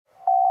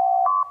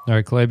All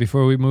right, Clay,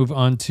 before we move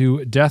on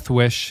to Death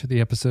Wish, the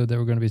episode that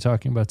we're going to be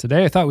talking about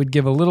today, I thought we'd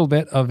give a little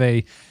bit of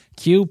a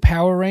Q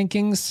power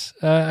rankings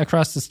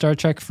across the Star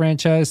Trek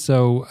franchise.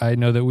 So I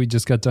know that we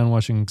just got done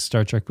watching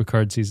Star Trek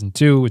Picard Season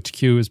 2, which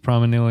Q is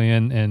prominently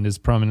in and is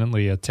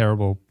prominently a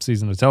terrible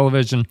season of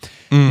television.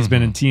 Mm-hmm. He's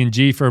been in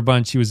TNG for a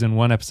bunch. He was in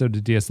one episode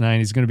of DS9.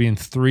 He's going to be in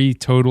 3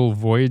 total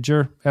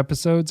Voyager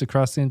episodes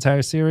across the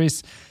entire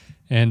series.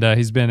 And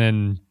he's been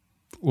in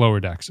Lower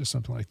Decks or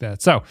something like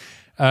that. So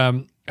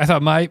I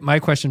thought my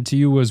question to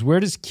you was, where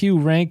does Q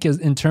rank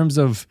in terms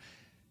of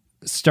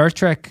Star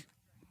Trek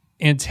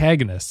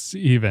antagonists?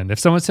 Even if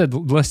someone said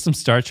list some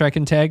Star Trek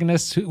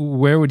antagonists,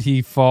 where would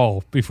he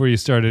fall before you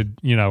started,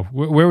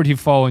 where would he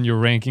fall in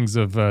your rankings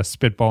of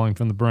spitballing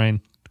from the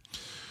brain?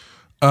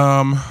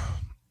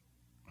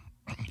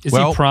 Is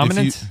he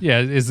prominent?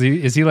 Is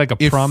he like a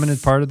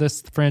prominent part of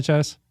this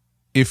franchise?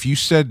 If you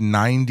said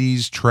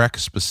 90s Trek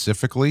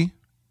specifically,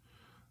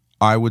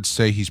 I would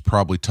say he's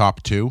probably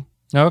top 2.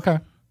 Oh, okay.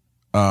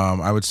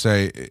 I would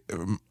say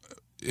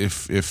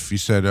if you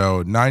said,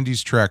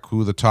 90s Trek,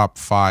 who are the top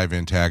 5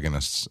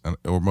 antagonists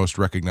or most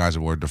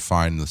recognizable or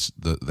define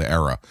the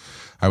era,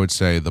 I would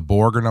say the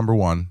Borg are number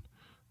 1,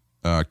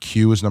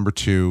 Q is number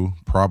 2,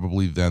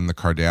 probably then the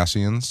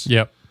Cardassians.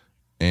 Yep.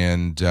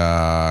 And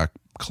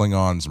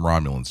Klingons and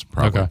Romulans,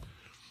 probably. Okay.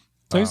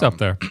 So he's up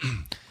there.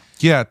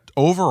 Yeah,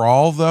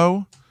 overall,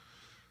 though,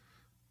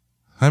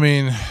 I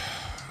mean,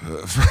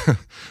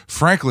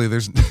 frankly,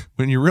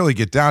 when you really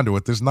get down to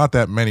it, there's not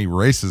that many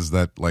races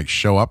that like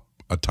show up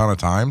a ton of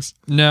times.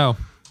 No.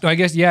 I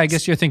guess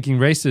you're thinking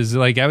races.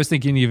 Like I was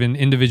thinking even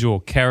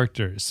individual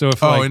characters. So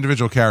if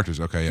individual characters.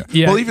 Okay,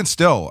 yeah. Well, even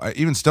still,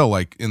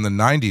 like in the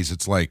 90s,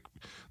 it's like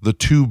the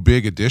 2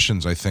 big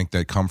additions I think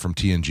that come from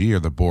TNG are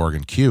the Borg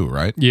and Q,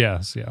 right?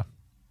 Yes, yeah.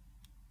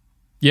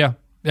 Yeah.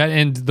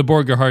 And the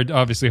Borg are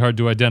obviously hard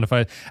to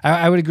identify.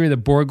 I would agree that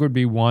Borg would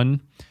be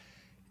one.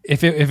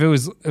 If it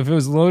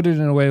was loaded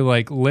in a way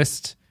like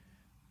list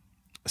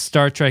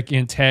Star Trek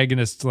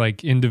antagonists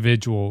like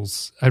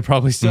individuals, I'd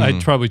probably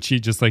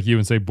cheat just like you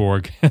and say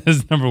Borg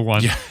as number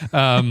 1. Yeah.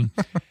 And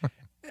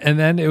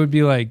then it would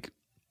be like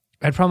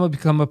I'd probably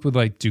come up with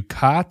like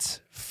Dukat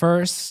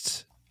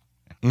first.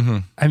 Mm-hmm.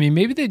 I mean,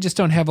 maybe they just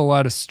don't have a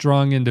lot of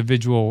strong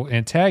individual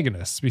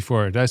antagonists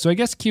before it. So I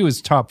guess Q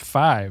is top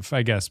 5,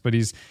 I guess, but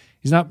he's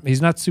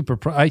not super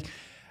I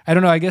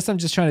don't know. I guess I'm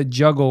just trying to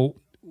juggle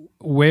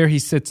where he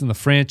sits in the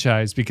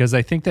franchise because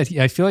I think that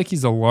I feel like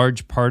he's a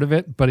large part of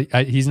it, but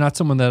he's not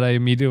someone that I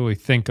immediately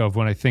think of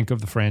when I think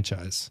of the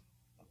franchise.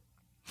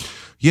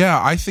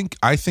 Yeah, I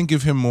think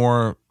of him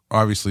more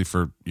obviously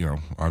for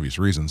obvious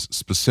reasons,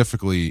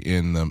 specifically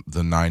in the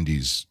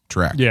 90s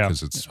Trek,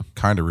 because it's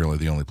kind of really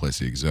the only place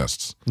he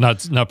exists.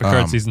 Not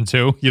Picard season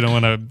 2. You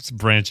don't want to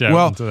branch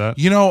out into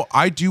that.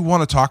 I do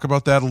want to talk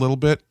about that a little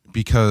bit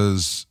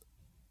because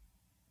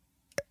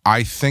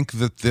I think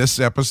that this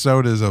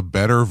episode is a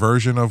better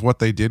version of what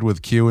they did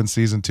with Q in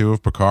season 2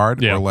 of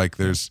Picard, where like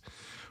there's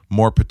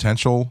more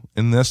potential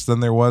in this than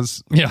there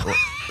was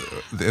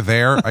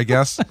there, I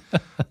guess.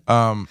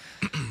 But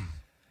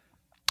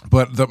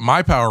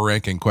my power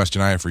ranking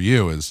question I have for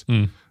you is,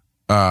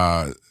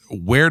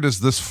 where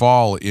does this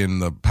fall in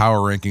the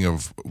power ranking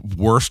of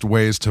worst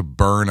ways to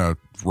burn a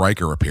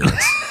Riker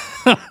appearance?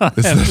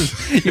 Is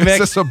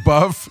this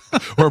above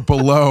or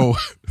below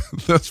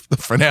the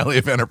finale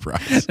of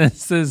Enterprise?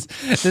 This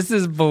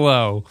is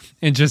below.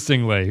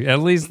 Interestingly, at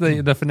least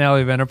the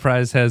finale of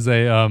Enterprise has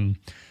a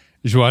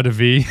joie de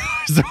vie.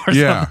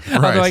 Yeah, right.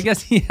 Although I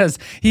guess he has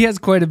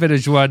quite a bit of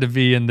joie de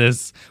vie in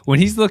this. When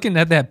he's looking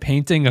at that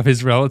painting of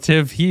his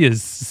relative, he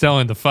is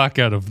selling the fuck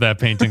out of that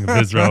painting of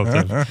his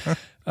relative.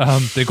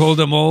 They called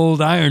him Old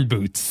Iron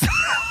Boots.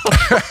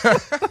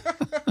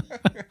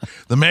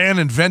 The man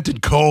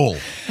invented coal.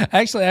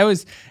 Actually,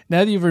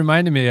 now that you've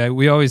reminded me,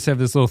 we always have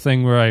this little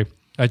thing where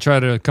I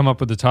try to come up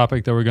with the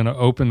topic that we're going to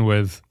open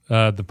with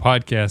the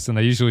podcast, and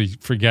I usually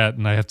forget,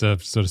 and I have to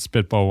sort of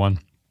spitball one.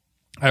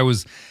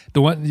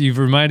 The one you've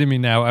reminded me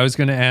now. I was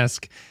going to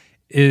ask,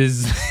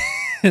 is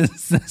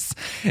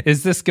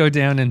this go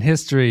down in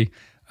history?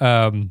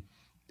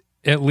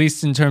 At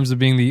least in terms of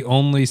being the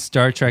only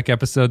Star Trek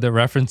episode that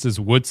references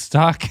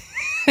Woodstock.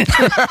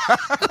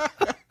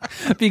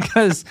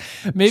 Because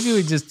maybe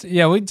we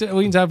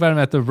can talk about him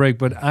at the break,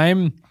 but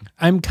I'm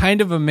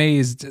kind of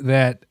amazed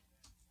that,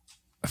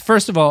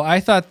 first of all, I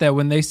thought that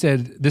when they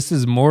said this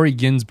is Maury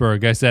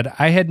Ginsberg, I said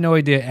I had no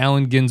idea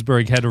Allen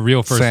Ginsberg had a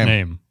real first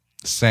name.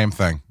 Same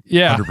thing.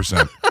 Yeah.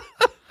 100%.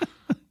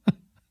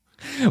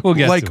 We'll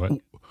get to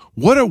it.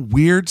 What a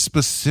weird,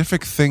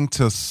 specific thing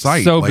to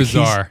cite. So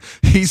bizarre.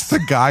 He's the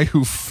guy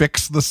who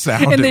fixed the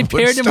sound. And they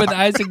paired him with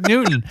Isaac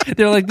Newton.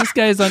 They're like, this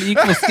guy is on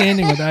equal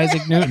standing with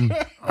Isaac Newton.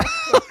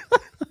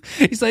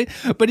 He's like,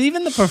 but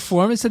even the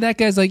performance of that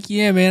guy's like,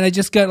 yeah, man, I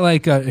just got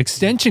like an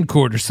extension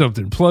cord or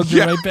something. Plugged it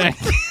right back.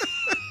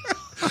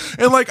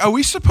 And like, are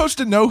we supposed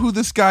to know who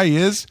this guy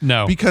is?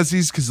 No. Because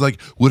he's like,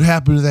 what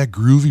happened to that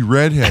groovy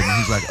redhead? And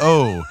he's like,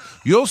 oh,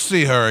 you'll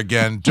see her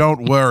again.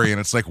 Don't worry. And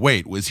it's like,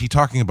 wait, was he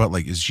talking about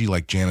like, is she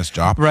like Janis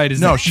Joplin? Right.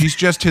 No, she's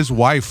just his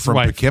wife from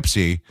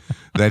Poughkeepsie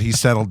that he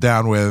settled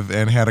down with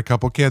and had a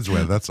couple kids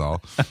with. That's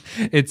all.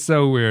 It's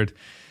so weird.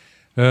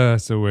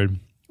 So weird.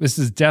 This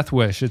is Death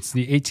Wish. It's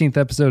the 18th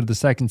episode of the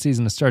second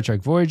season of Star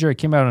Trek Voyager. It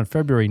came out on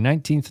February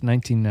 19th,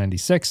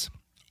 1996.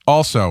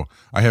 Also,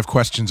 I have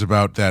questions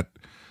about that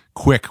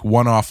quick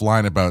one-off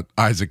line about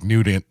Isaac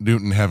Newton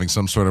having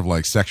some sort of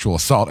like sexual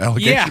assault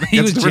allegation. Yeah,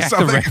 he was Jack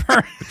the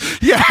Ripper.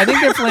 Yeah, I think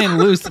they're playing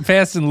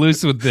fast and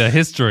loose with the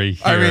history.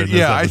 I mean,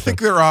 yeah, I think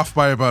they're off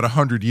by about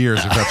 100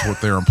 years if that's what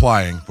they're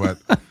implying. But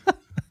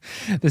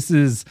this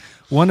is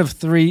one of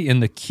 3 in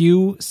the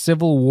Q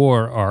Civil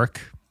War arc,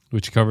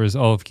 which covers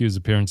all of Q's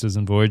appearances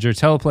in Voyager.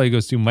 Teleplay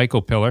goes to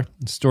Michael Piller.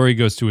 The story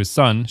goes to his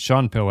son,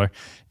 Sean Piller.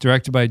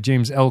 Directed by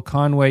James L.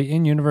 Conway.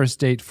 In universe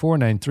date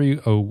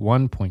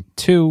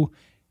 49301.2.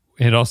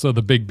 And also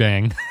the Big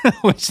Bang,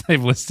 which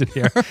they've listed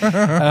here.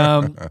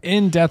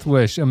 In Death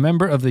Wish, a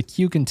member of the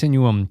Q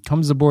Continuum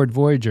comes aboard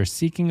Voyager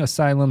seeking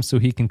asylum so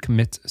he can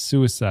commit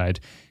suicide.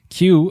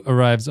 Q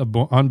arrives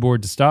on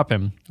board to stop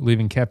him,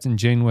 leaving Captain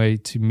Janeway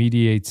to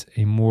mediate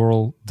a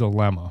moral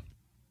dilemma.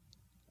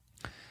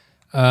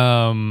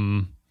 I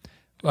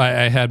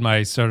had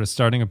my sort of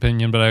starting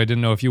opinion, but I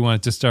didn't know if you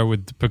wanted to start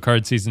with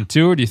Picard Season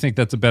 2, or do you think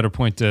that's a better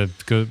point to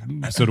go,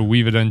 sort of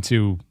weave it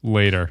into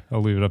later?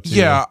 I'll leave it up to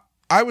you. Yeah,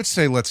 I would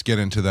say let's get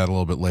into that a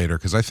little bit later,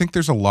 because I think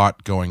there's a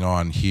lot going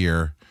on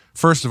here.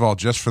 First of all,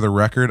 just for the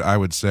record, I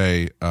would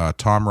say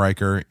Tom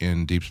Riker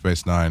in Deep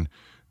Space Nine,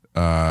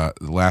 the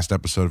last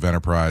episode of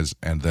Enterprise,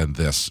 and then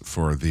this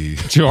for the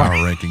power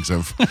rankings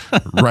of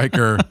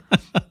Riker.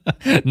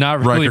 Not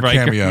really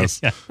Riker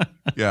cameos.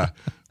 Yeah.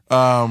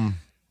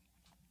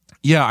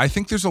 Yeah, I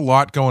think there's a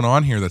lot going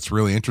on here that's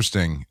really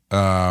interesting.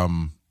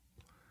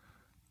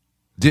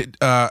 Did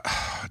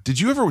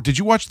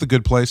you watch The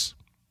Good Place?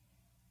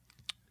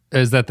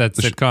 Is that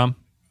sitcom?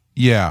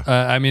 Yeah.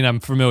 I mean, I'm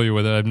familiar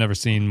with it. I've never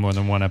seen more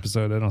than one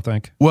episode, I don't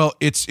think. Well,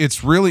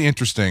 it's really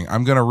interesting.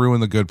 I'm going to ruin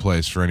The Good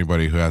Place for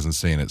anybody who hasn't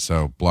seen it,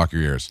 so block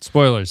your ears.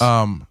 Spoilers.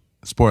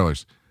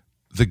 Spoilers.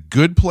 The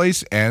Good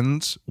Place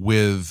ends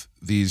with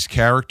these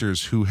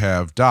characters who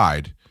have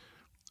died,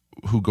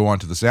 who go on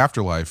to this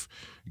afterlife,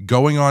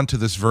 going on to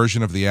this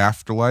version of the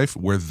afterlife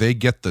where they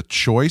get the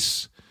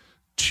choice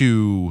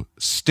to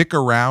stick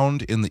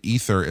around in the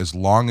ether as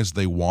long as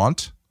they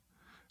want.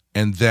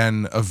 And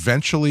then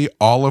eventually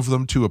all of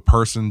them to a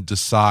person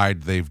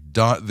decide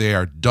they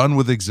are done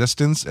with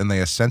existence, and they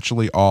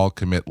essentially all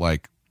commit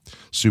like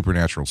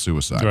supernatural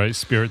suicide. Right,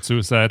 spirit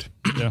suicide.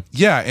 Yeah.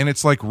 Yeah, and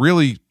it's like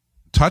really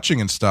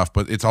touching and stuff,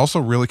 but it's also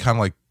really kind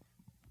of like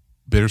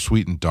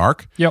bittersweet and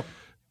dark. Yep.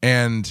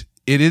 And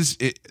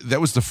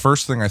that was the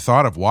first thing I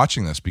thought of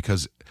watching this,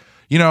 because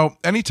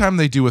anytime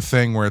they do a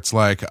thing where it's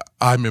like,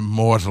 I'm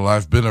immortal,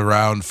 I've been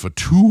around for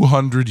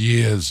 200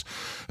 years,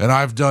 and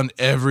I've done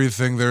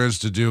everything there is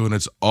to do, and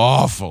it's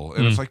awful.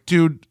 And it's like,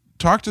 dude,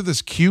 talk to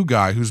this Q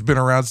guy who's been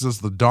around since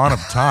the dawn of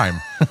time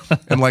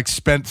and like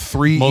spent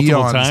 3 multiple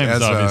eons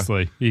times,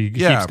 obviously. He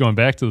keeps going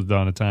back to the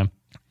dawn of time.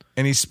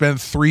 And he spent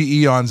 3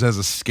 eons as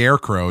a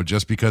scarecrow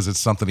just because it's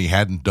something he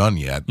hadn't done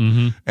yet.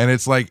 Mm-hmm. And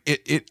it's like,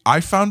 I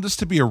found this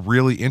to be a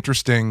really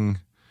interesting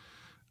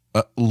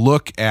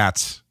look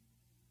at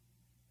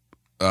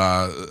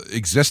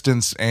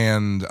existence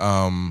and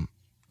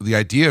the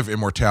idea of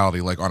immortality,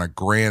 like on a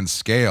grand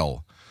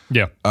scale.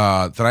 Yeah.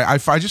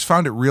 That I just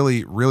found it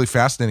really, really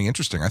fascinating,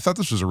 interesting. I thought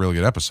this was a really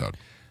good episode.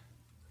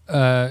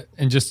 And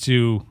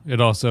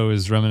it also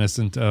is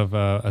reminiscent of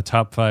a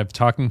top 5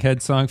 Talking Head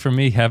song for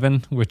me,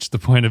 Heaven, which the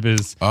point of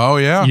is, oh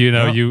yeah,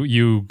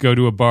 you go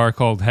to a bar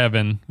called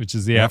Heaven, which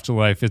is the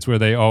afterlife. It's where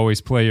they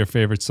always play your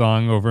favorite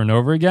song over and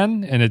over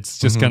again. And it's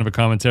just kind of a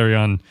commentary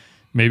on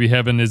maybe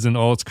heaven isn't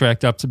all it's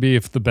cracked up to be.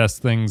 If the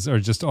best things are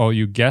just all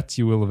you get,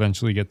 you will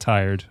eventually get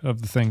tired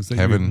of the things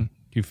that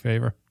you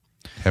favor.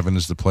 Heaven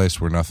is the place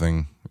where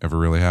nothing ever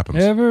really happens.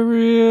 It's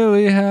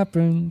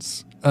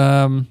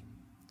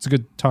a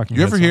good talking.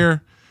 Did you ever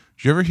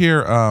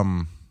hear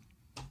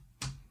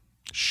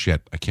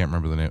shit, I can't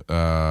remember the name.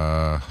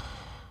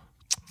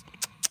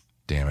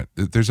 Damn it.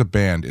 There's a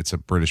band, it's a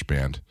British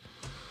band,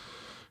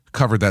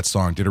 covered that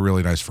song, did a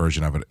really nice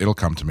version of it. It'll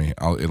come to me.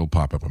 It'll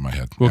pop up in my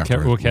head. We'll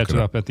catch it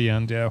up at the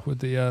end, with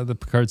the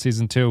Picard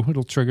Season 2.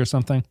 It'll trigger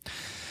something.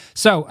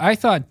 So I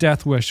thought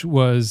Death Wish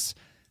was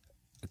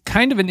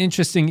kind of an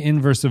interesting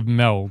inverse of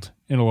Meld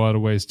in a lot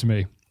of ways to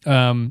me.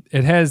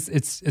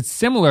 It's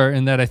similar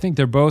in that I think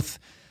they're both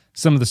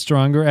some of the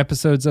stronger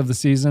episodes of the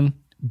season,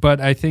 but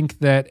I think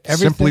that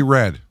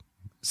everything...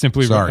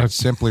 Simply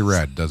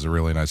Red does a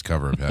really nice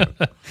cover of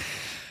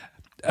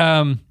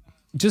Heaven.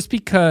 Just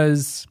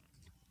because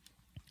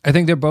I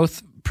think they're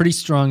both pretty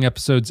strong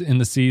episodes in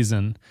the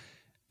season,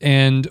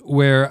 and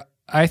where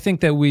I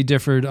think that we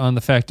differed on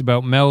the fact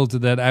about Meld,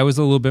 that I was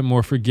a little bit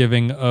more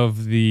forgiving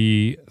of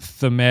the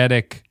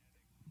thematic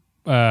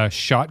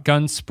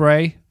shotgun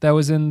spray that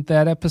was in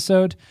that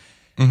episode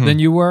than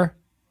you were.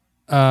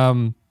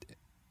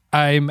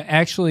 I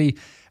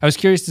was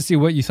curious to see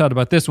what you thought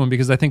about this one,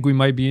 because I think we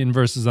might be in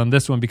verses on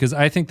this one, because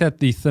I think that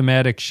the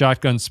thematic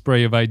shotgun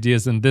spray of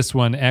ideas in this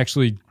one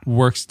actually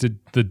works to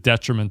the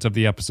detriment of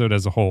the episode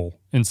as a whole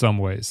in some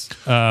ways.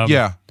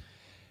 Yeah.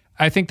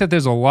 I think that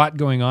there's a lot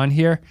going on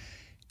here,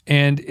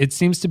 and it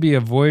seems to be a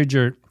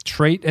Voyager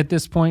trait at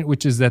this point,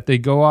 which is that they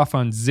go off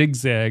on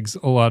zigzags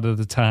a lot of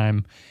the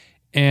time.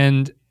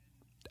 And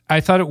I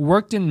thought it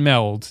worked in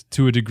Meld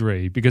to a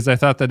degree, because I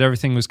thought that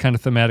everything was kind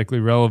of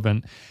thematically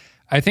relevant.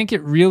 I think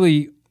it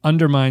really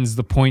undermines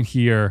the point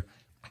here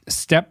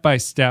step by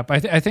step.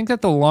 I think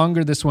that the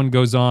longer this one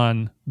goes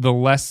on, the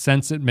less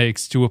sense it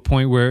makes, to a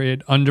point where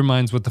it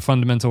undermines what the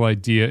fundamental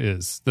idea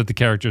is that the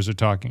characters are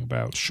talking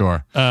about.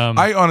 Sure.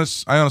 I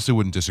honestly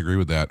wouldn't disagree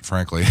with that,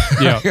 frankly.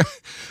 Yeah.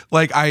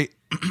 Like, I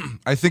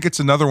think it's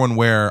another one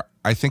where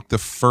I think the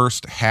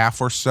first half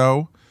or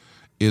so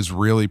is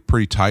really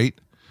pretty tight.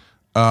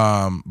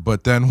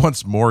 But then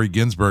once Maury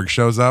Ginsberg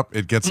shows up,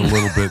 it gets a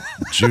little bit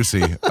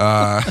juicy.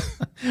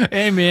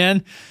 Hey,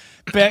 man.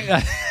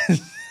 Like,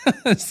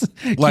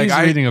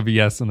 reading of a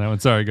yes on that one.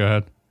 Sorry, go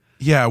ahead.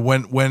 Yeah,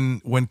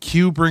 when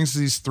Q brings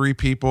these three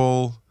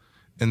people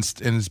and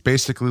is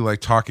basically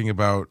like talking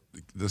about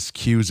this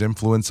Q's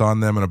influence on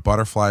them and a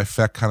butterfly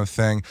effect kind of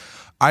thing.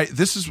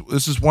 This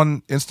is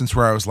one instance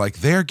where I was like,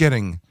 they're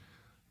getting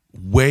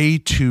way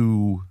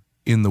too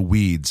in the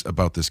weeds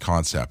about this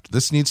concept.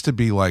 This needs to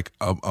be like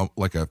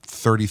a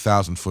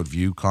 30,000 foot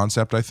view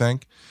concept, I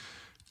think.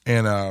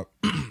 And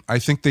I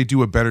think they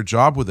do a better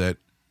job with it,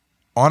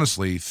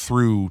 honestly,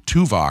 through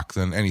Tuvok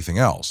than anything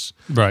else.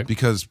 Right.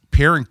 Because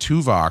pairing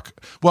Tuvok,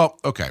 well,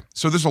 okay,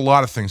 so there's a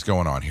lot of things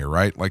going on here,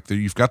 right? Like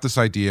you've got this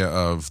idea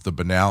of the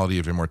banality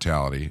of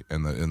immortality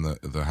and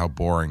the how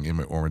boring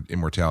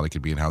immortality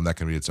could be, and how that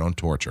can be its own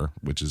torture,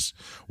 which is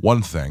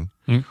one thing.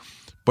 Mm.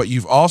 But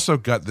you've also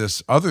got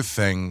this other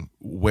thing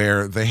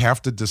where they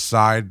have to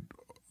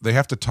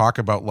talk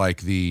about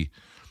like the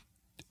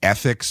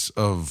ethics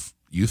of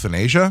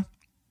euthanasia.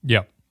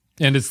 Yeah.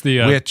 And it's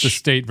the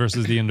state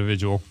versus the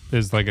individual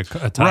is like a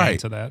tie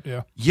to that.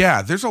 Yeah.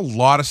 Yeah. There's a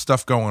lot of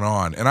stuff going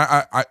on. And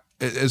I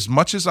as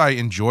much as I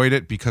enjoyed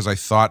it because I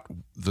thought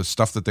the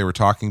stuff that they were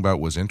talking about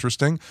was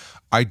interesting,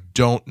 I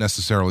don't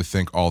necessarily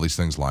think all these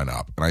things line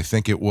up. And I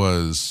think it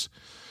was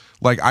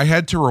like, I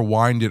had to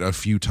rewind it a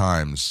few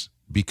times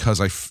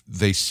because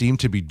they seem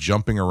to be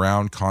jumping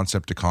around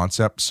concept to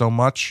concept so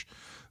much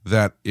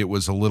that it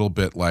was a little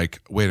bit like,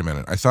 wait a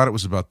minute, I thought it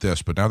was about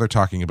this, but now they're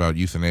talking about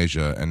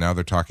euthanasia, and now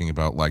they're talking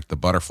about like the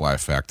butterfly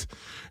effect,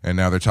 and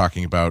now they're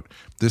talking about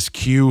this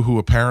Q who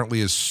apparently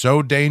is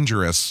so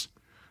dangerous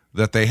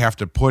that they have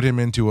to put him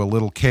into a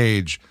little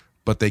cage,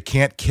 but they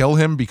can't kill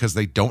him because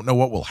they don't know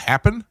what will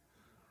happen.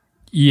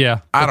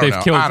 Yeah, but they've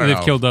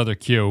know. killed other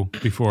Q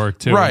before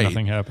too, and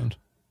nothing happened.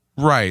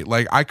 Right,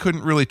 like I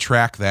couldn't really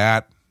track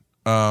that.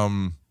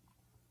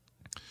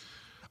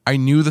 I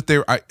knew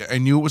that I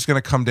knew it was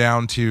going to come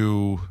down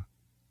to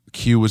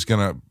Q was going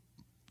to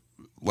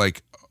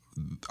like.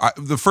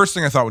 The first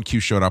thing I thought when Q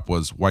showed up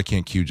was, why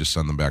can't Q just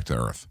send them back to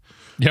Earth?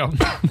 Yeah,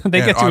 they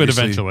get to it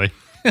eventually.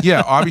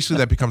 Yeah, obviously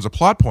that becomes a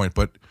plot point,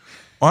 but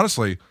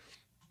honestly,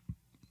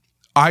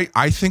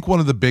 I think one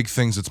of the big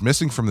things that's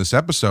missing from this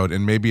episode,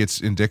 and maybe it's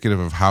indicative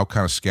of how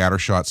kind of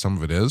scattershot some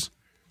of it is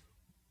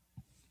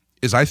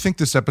I think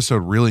this episode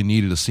really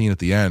needed a scene at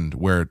the end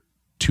where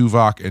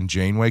Tuvok and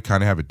Janeway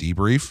kind of have a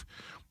debrief,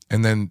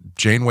 and then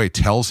Janeway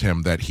tells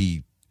him that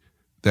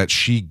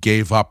she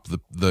gave up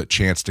the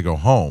chance to go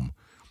home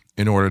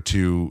in order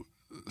to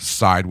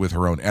side with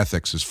her own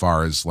ethics as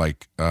far as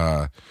like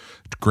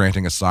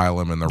granting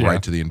asylum and the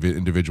right to the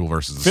individual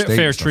versus the state.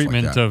 Fair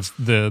treatment like of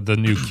the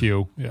new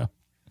Q. Yeah.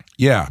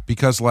 Yeah,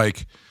 because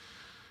like,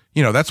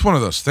 you know, that's one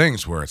of those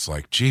things where it's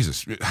like,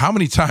 Jesus, how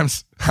many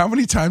times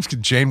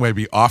can Janeway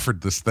be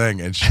offered this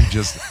thing and she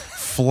just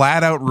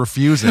flat out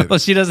refuse it? Well,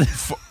 she doesn't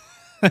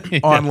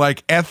on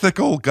like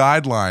ethical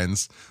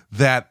guidelines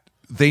that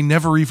they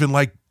never even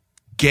like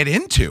get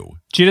into.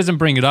 She doesn't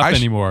bring it up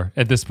anymore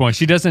at this point.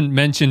 She doesn't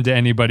mention to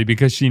anybody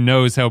because she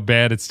knows how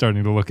bad it's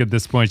starting to look at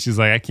this point. She's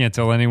like, I can't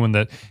tell anyone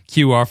that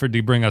Q offered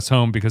to bring us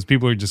home because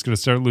people are just going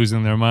to start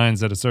losing their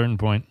minds at a certain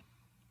point.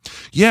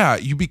 Yeah,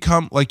 you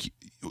become like,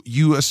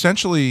 you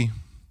essentially,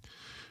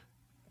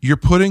 you're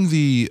putting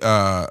the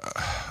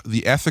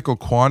ethical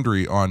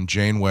quandary on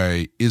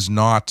Janeway is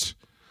not,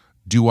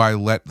 do I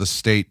let the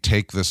state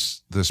take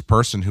this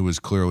person who is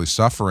clearly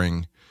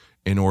suffering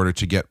in order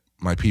to get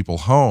my people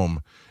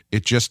home?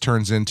 It just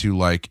turns into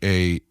like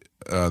the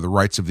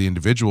rights of the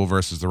individual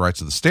versus the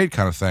rights of the state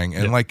kind of thing.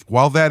 And like,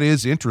 while that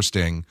is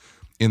interesting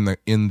in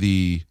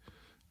the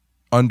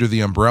under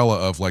the umbrella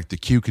of like the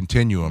Q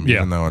Continuum,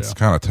 even though it's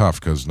kind of tough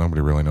because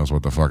nobody really knows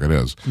what the fuck it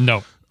is.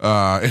 No.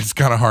 It's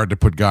kind of hard to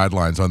put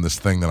guidelines on this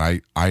thing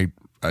that I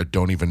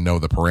don't even know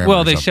the parameters.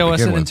 Well, they show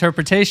us an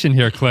interpretation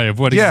here, Clay, of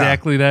what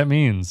exactly that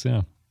means.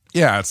 Yeah.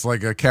 Yeah, it's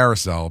like a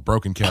carousel,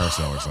 broken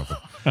carousel or something.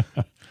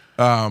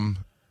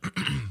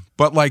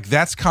 But like,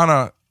 that's kind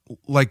of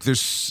like,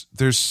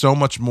 there's so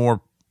much more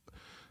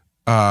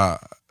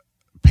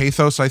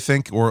pathos, I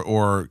think,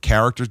 or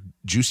character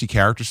juicy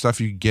character stuff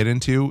you get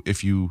into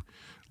if you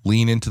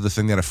lean into the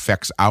thing that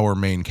affects our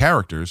main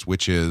characters,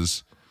 which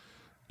is,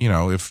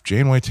 if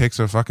Janeway takes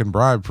a fucking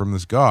bribe from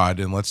this god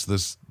and lets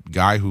this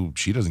guy who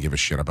she doesn't give a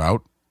shit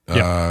about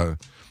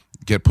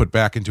get put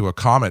back into a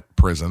comet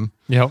prison.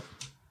 Yep.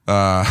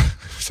 I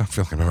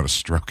feel like I'm having a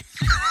stroke.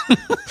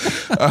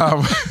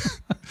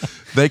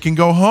 They can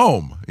go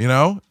home,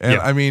 And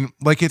I mean,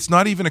 like, it's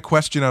not even a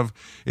question of,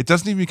 it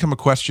doesn't even become a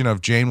question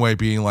of Janeway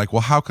being like,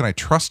 well, how can I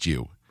trust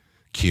you,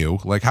 Q?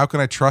 Like, how can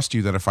I trust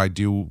you that if I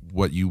do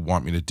what you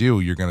want me to do,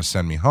 you're going to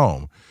send me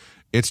home?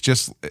 It's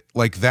just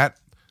like that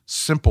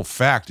simple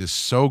fact is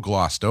so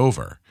glossed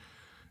over.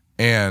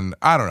 And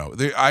I don't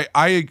know.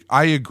 I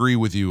agree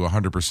with you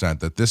 100%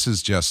 that this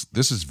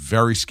is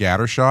very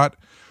scattershot,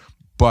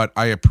 but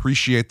I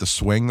appreciate the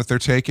swing that they're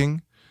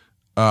taking.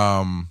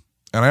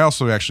 And I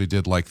also actually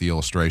did like the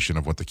illustration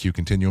of what the Q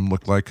Continuum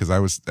looked like,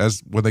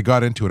 because when they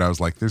got into it, I was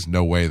like, there's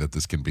no way that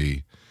this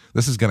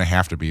is going to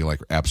have to be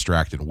like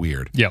abstract and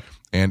weird. Yep.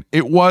 And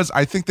it was.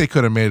 I think they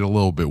could have made it a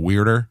little bit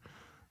weirder.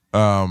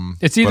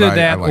 It's either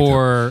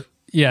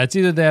it's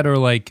either that or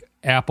like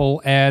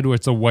Apple ad where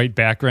it's a white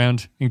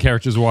background and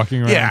characters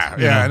walking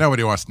around. Yeah.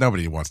 Nobody wants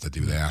to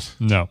do that.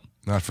 No,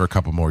 not for a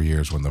couple more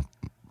years when the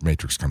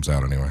Matrix comes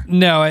out anyway.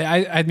 No,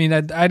 I mean,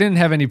 I didn't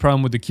have any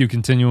problem with the Q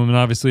Continuum, and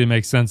obviously it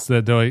makes sense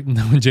that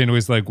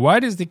Janeway's like,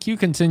 why does the Q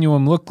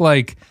Continuum look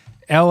like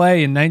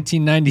L.A. in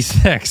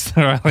 1996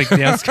 or like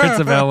the outskirts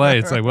of L.A.?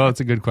 It's like, well,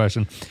 it's a good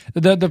question.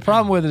 The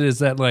problem with it is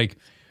that, like,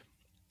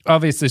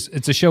 obviously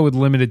it's a show with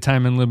limited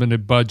time and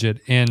limited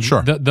budget, and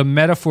sure. the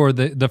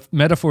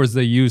metaphors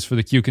they use for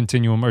the Q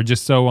Continuum are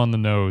just so on the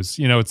nose.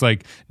 It's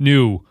like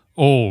new,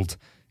 old,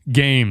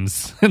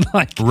 games and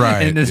like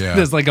right, and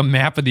there's like a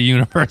map of the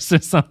universe or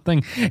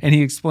something, and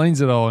he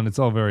explains it all, and it's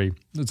all very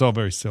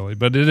silly,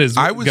 but it is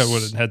got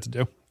what it had to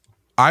do.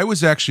 I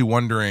was actually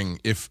wondering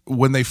if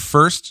when they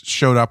first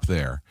showed up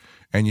there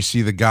and you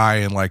see the guy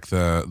in like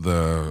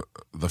the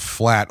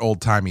flat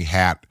old-timey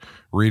hat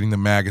reading the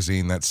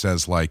magazine that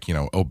says like,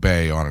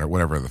 obey on it or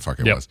whatever the fuck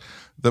it was,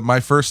 that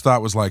my first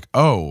thought was like,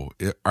 oh,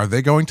 are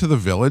they going to the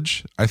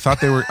village? I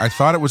thought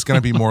it was going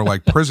to be more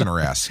like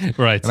Prisoner-esque.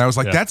 Right. And I was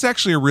like, that's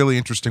actually a really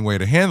interesting way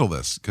to handle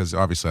this, because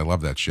obviously I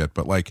love that shit.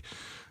 But like,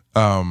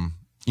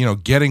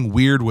 getting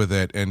weird with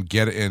it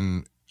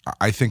and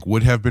I think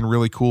would have been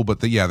really cool.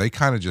 But they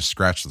kind of just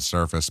scratched the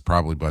surface,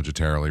 probably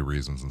budgetarily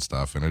reasons and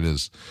stuff. And it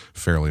is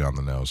fairly on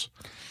the nose.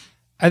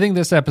 I think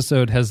this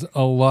episode has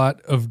a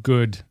lot of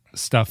good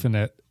stuff in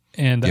it.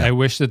 And I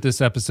wish that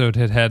this episode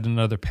had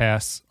another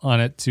pass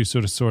on it to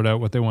sort of sort out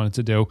what they wanted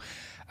to do.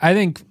 I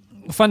think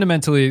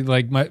fundamentally,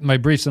 like my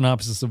brief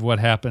synopsis of what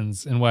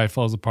happens and why it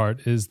falls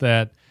apart is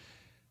that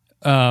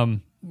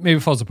maybe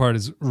falls apart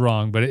is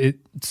wrong, but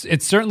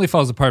it certainly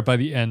falls apart by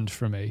the end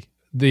for me.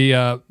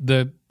 The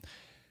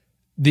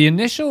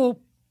initial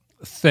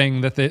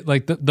thing that they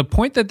like the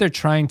point that they're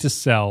trying to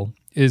sell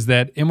is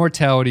that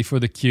immortality for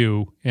the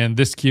Q, and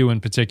this Q in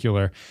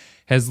particular,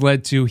 has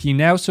led to he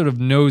now sort of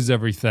knows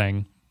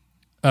everything.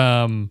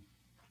 And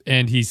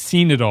he's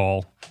seen it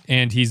all,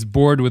 and he's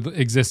bored with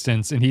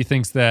existence, and he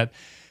thinks that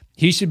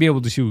he should be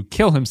able to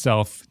kill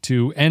himself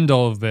to end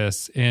all of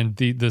this. And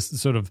this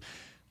sort of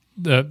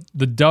the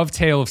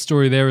dovetail of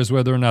story there is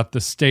whether or not the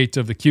state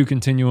of the Q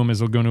Continuum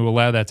is going to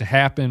allow that to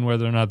happen,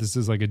 whether or not this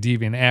is like a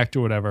deviant act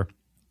or whatever.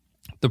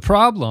 The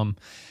problem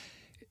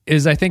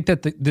is I think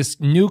that this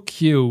new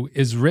Q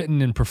is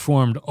written and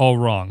performed all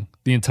wrong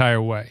the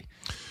entire way.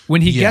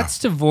 When he gets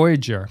to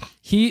Voyager,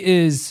 he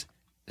is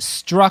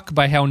struck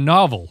by how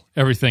novel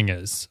everything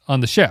is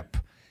on the ship.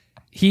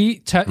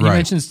 He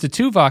mentions to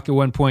Tuvok at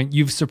one point,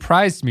 "You've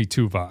surprised me,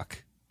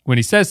 Tuvok," when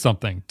he says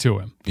something to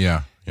him.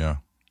 Yeah.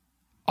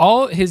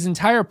 All his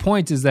entire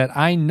point is that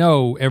I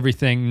know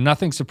everything,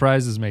 nothing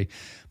surprises me.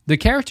 The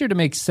character, to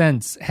make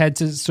sense, had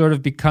to sort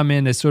of become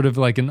in as sort of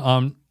like an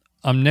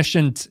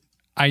omniscient,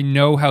 I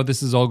know how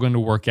this is all going to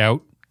work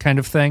out kind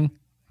of thing.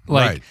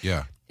 Like, right,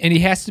 yeah. And he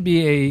has to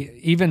be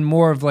even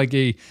more of like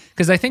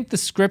because I think the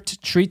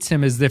script treats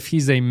him as if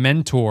he's a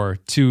mentor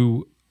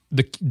to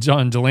the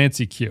John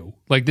Delancey Q.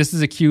 Like, this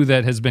is a Q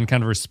that has been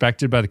kind of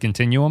respected by the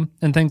Continuum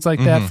and things like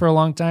that for a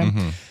long time.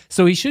 Mm-hmm.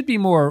 So he should be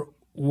more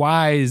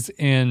wise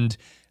and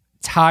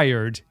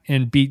tired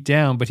and beat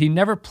down, but he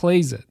never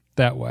plays it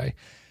that way.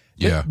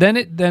 Yeah. Then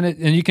it,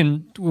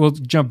 and we'll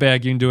jump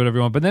back, you can do whatever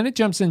you want, but then it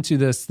jumps into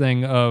this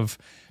thing of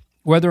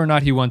whether or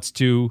not he wants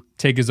to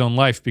take his own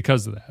life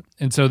because of that.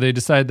 And so they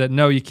decide that,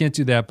 no, you can't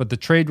do that, but the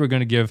trade we're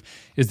going to give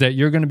is that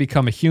you're going to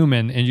become a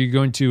human, and you're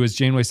going to, as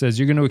Janeway says,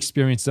 you're going to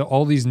experience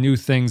all these new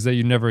things that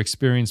you never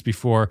experienced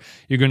before.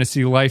 You're going to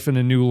see life in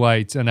a new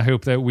light, and I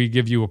hope that we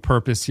give you a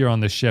purpose here on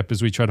the ship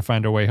as we try to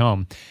find our way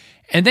home.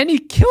 And then he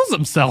kills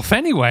himself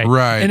anyway.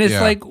 Right. And it's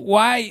like,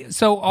 why?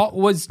 So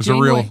was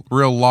Janeway... There's a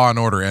real Law and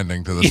Order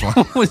ending to this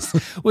one.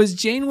 Was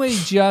Janeway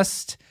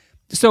just...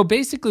 So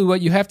basically what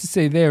you have to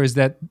say there is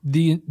that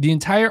the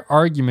entire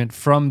argument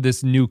from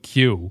this new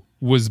Q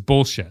was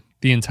bullshit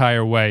the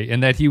entire way,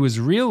 and that he was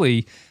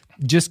really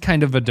just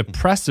kind of a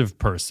depressive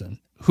person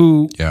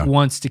who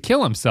wants to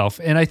kill himself.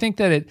 And I think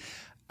that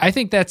I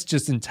think that's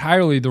just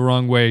entirely the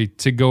wrong way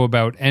to go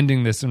about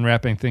ending this and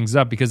wrapping things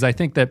up, because I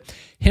think that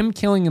him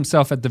killing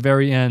himself at the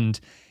very end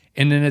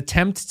in an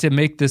attempt to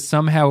make this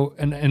somehow,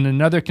 and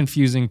another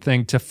confusing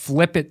thing, to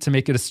flip it to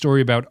make it a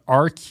story about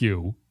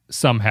RQ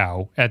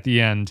somehow at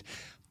the end,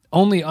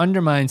 only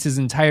undermines his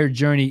entire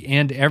journey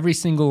and every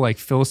single like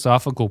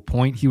philosophical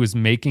point he was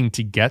making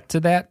to get to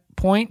that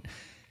point.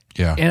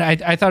 Yeah.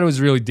 And I thought it was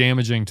really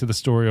damaging to the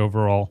story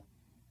overall.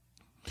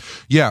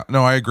 Yeah,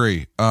 no, I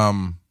agree.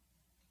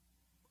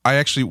 I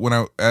actually,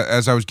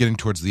 as I was getting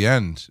towards the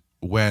end,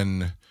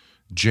 when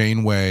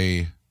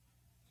Janeway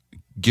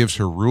gives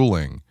her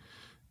ruling,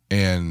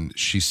 and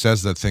she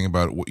says that thing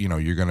about, you know,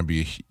 you're going to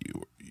be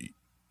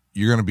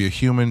a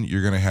human.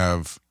 You're going to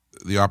have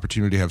the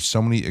opportunity to have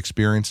so many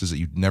experiences that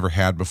you've never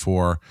had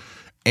before,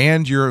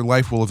 and your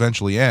life will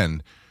eventually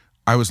end.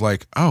 I was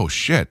like, oh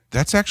shit,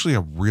 that's actually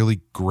a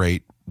really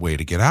great way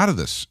to get out of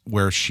this,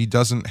 where she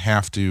doesn't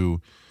have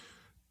to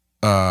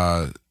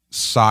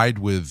side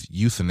with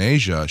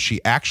euthanasia. She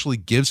actually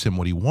gives him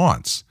what he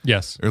wants.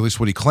 Yes. Or at least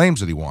what he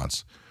claims that he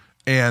wants.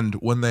 And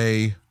when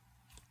they,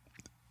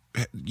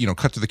 you know,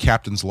 cut to the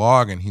captain's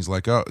log, and he's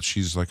like, oh,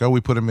 she's like, oh,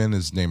 we put him in,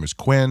 his name is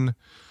Quinn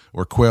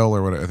or Quill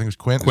or whatever. I think it's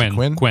Quinn.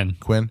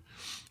 Quinn.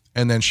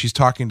 And then she's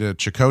talking to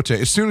Chakotay.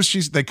 As soon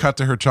as they cut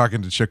to her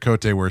talking to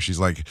Chakotay, where she's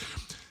like,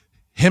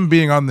 him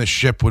being on this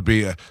ship would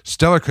be,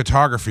 stellar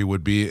cartography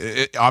would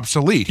be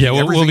obsolete. Yeah,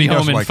 we'll be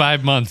home in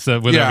 5 months with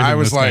everything I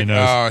was this guy like,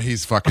 knows. oh,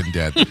 he's fucking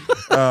dead.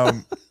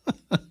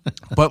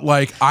 But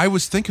like, I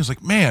was thinking, I was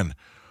like, man,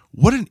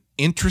 what an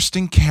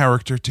interesting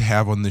character to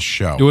have on this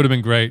show. It would have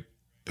been great.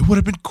 It would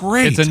have been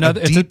great. It's a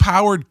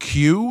depowered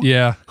Q,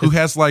 who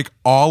has like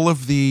all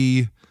of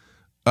the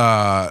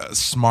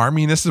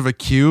smarminess of a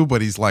Q,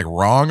 but he's like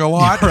wrong a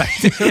lot. Right.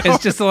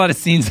 It's just a lot of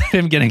scenes of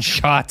him getting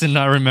shot and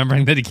not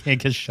remembering that he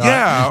can't get shot.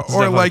 Yeah,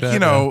 or like that, you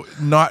know,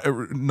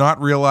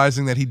 not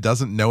realizing that he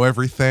doesn't know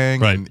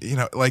everything. Right. And, you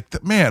know,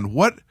 like, man,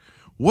 what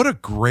a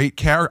great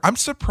character. I'm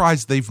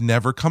surprised they've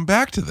never come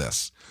back to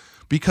this,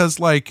 because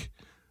like,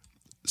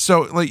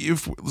 so like,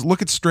 if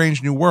look at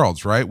Strange New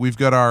Worlds, right? We've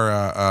got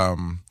our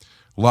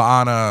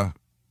La'ana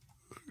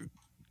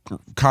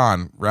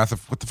Khan, Wrath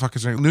of, what the fuck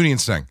is her name? Noonien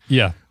Singh.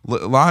 Yeah.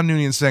 La'ana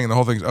Noonien Singh, and the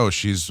whole thing's,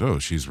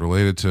 she's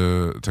related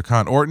to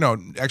Khan. Or no,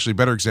 actually,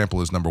 better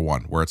example is number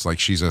 1, where it's like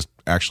she's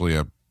actually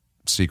a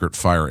secret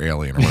fire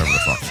alien or whatever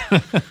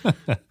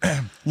the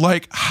fuck.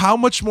 Like, how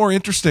much more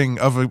interesting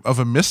of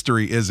a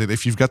mystery is it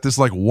if you've got this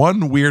like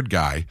one weird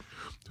guy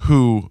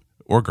who,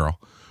 or girl,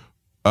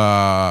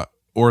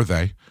 or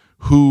they,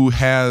 who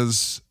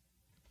has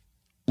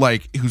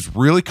like, who's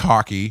really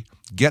cocky,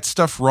 gets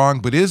stuff wrong,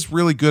 but is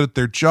really good at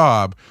their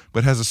job,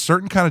 but has a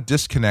certain kind of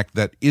disconnect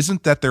that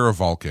isn't that they're a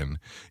Vulcan,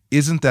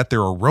 isn't that they're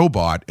a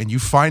robot, and you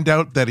find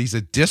out that he's a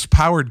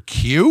dispowered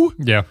Q?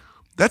 Yeah.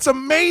 That's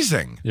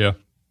amazing. Yeah.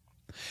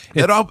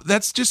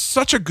 That's just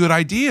such a good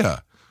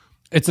idea.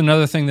 It's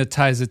another thing that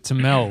ties it to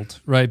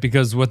Meld, right?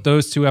 Because what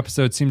those 2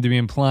 episodes seem to be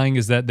implying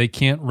is that they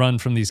can't run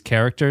from these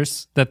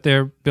characters that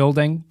they're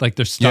building, like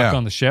they're stuck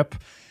on the ship.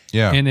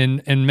 Yeah. And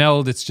in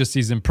Meld, it's just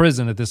he's in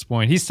prison at this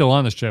point. He's still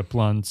on the ship,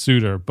 Lon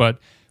Suter, but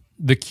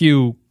the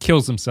Q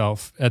kills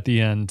himself at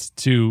the end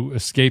to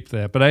escape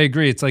that. But I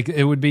agree. It's like,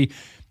 it would be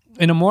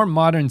in a more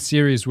modern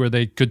series where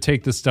they could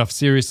take this stuff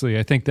seriously.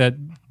 I think that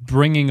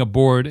bringing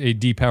aboard a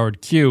depowered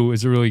Q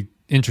is a really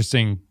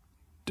interesting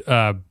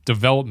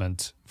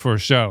development for a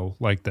show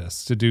like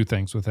this, to do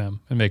things with him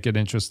and make it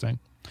interesting.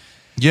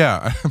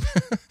 Yeah.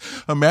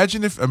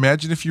 Imagine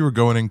if you were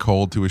going in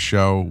cold to a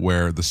show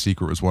where the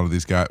secret was one of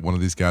these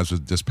guys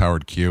with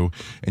dispowered Q,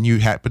 and you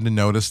happen to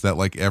notice that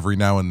like every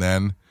now and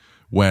then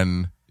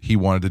when he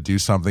wanted to do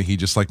something, he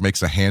just like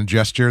makes a hand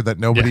gesture that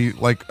nobody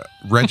like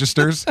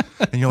registers,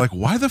 and you're like,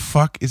 why the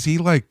fuck is he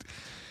like,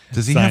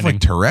 does he have like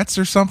Tourette's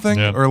or something?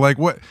 Yep. Or like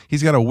what?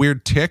 He's got a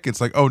weird tick.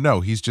 It's like, oh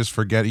no, he's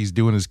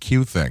doing his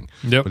Q thing.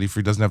 Yep. But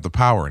he doesn't have the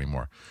power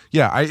anymore.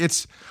 Yeah, I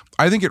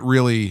think it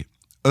really,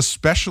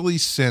 especially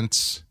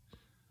since,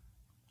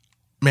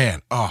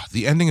 man,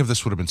 the ending of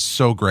this would have been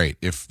so great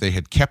if they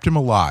had kept him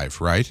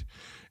alive, right?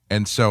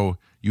 And so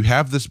you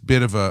have this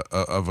bit of a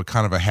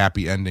kind of a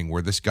happy ending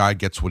where this guy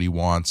gets what he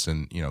wants,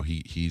 and you know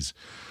he's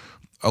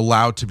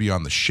allowed to be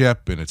on the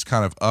ship, and it's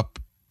kind of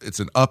it's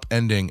an up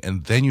ending,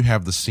 and then you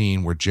have the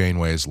scene where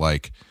Janeway is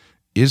like,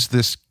 is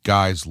this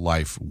guy's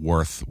life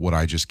worth what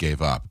I just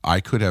gave up? I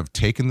could have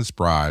taken this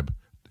bribe,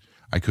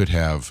 I could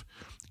have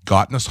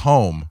gotten us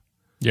home,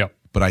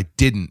 but I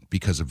didn't,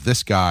 because of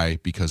this guy,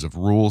 because of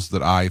rules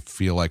that I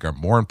feel like are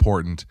more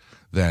important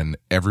than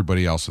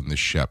everybody else in this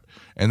ship.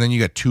 And then you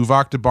get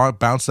Tuvok to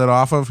bounce that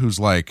off of, who's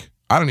like,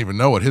 I don't even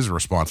know what his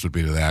response would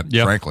be to that,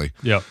 frankly.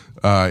 Yeah.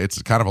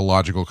 It's kind of a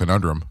logical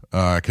conundrum,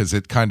 because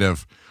it kind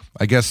of,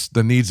 I guess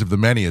the needs of the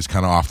many is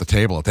kind of off the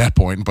table at that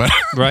point. But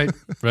right,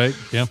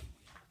 yeah.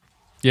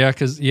 Yeah,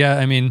 because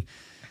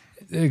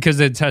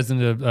it ties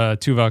into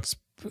Tuvok's,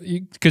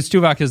 because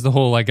Tuvok is the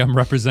whole, like, I'm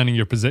representing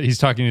your position. He's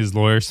talking to his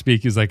lawyer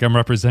speak. He's like, I'm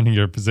representing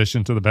your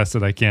position to the best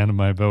that I can of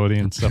my ability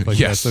and stuff like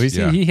that. So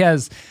he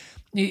has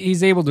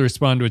he's able to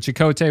respond to it.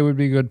 Chakotay would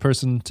be a good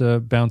person to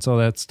bounce all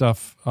that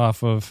stuff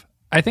off of.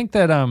 I think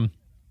that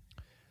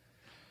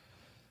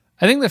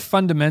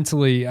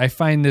fundamentally I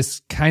find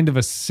this kind of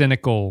a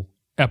cynical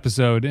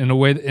episode in a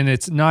way, and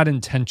it's not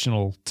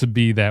intentional to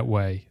be that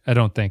way. I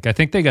don't think. I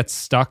think they got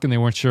stuck and they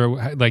weren't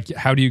sure, like,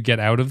 how do you get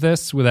out of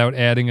this without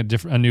adding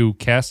a new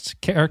cast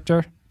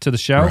character to the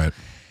show? Right.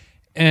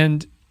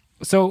 And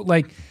so,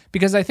 like,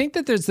 because I think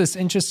that there's this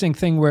interesting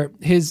thing where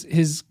his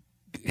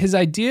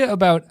idea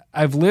about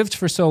I've lived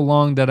for so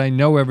long that I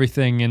know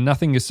everything and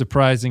nothing is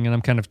surprising and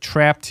I'm kind of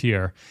trapped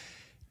here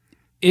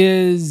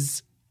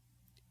is,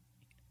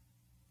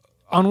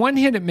 on one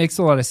hand, it makes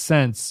a lot of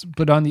sense,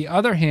 but on the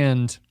other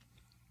hand,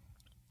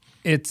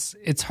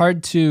 it's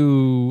hard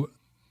to,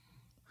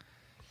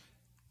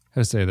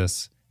 how to say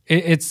this?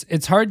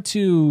 It's hard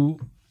to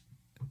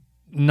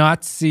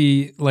not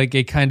see like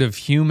a kind of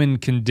human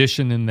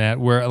condition in that,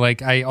 where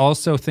like I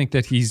also think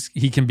that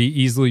he can be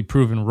easily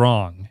proven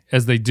wrong,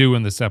 as they do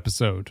in this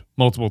episode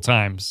multiple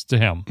times to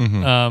him.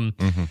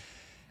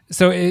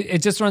 So it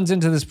just runs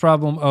into this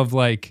problem of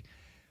like,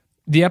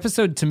 the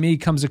episode to me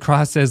comes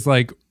across as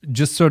like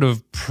just sort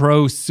of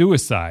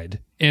pro-suicide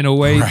in a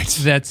way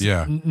that's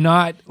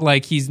not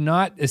like he's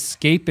not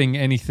escaping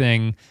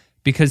anything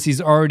because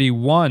he's already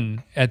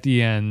won at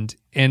the end.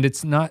 And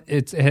it's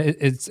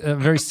a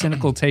very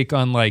cynical take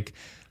on like,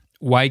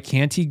 why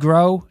can't he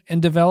grow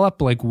and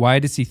develop? Like, why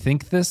does he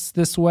think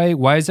this way?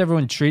 Why is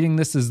everyone treating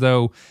this as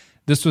though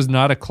this was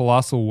not a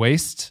colossal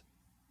waste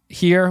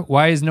here?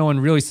 Why is no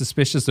one really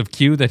suspicious of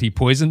Q that he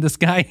poisoned this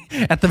guy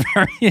at the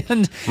very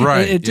end?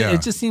 Right.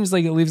 It just seems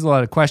like it leaves a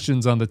lot of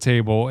questions on the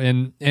table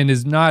and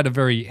is not a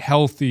very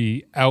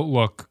healthy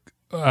outlook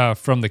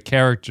from the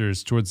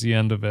characters towards the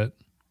end of it.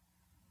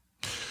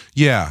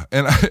 Yeah,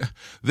 and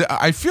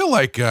I feel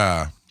like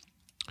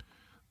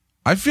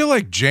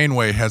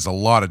Janeway has a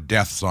lot of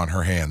deaths on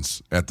her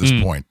hands at this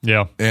point.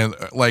 Yeah, and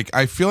like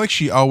I feel like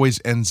she always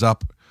ends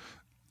up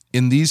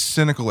in these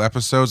cynical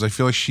episodes. I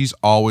feel like she's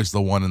always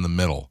the one in the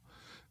middle,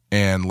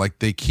 and like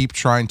they keep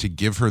trying to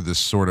give her this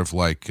sort of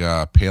like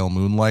pale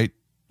moonlight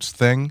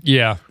thing.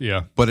 Yeah,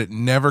 but it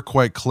never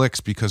quite clicks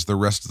because the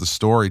rest of the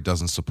story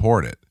doesn't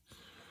support it.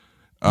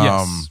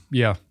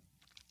 Yeah.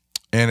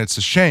 And it's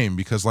a shame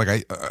because, like,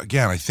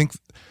 I think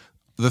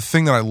the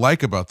thing that I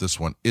like about this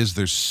one is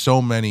there's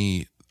so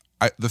many.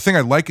 The thing I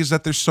like is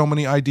that there's so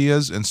many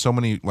ideas and so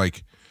many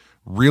like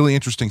really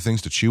interesting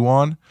things to chew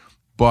on.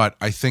 But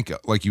I think,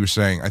 like you were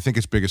saying, I think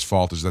its biggest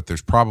fault is that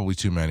there's probably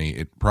too many.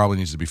 It probably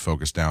needs to be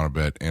focused down a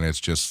bit, and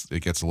it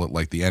gets a little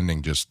like the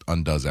ending just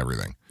undoes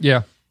everything.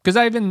 Yeah, because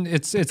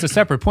it's a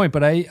separate point,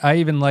 but I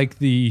even like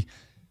the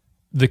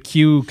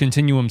Q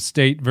continuum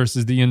state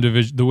versus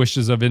the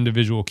wishes of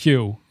individual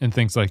Q and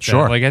things like that.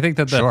 Sure. Like I think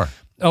that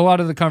a lot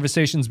of the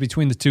conversations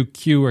between the two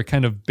Q are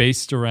kind of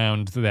based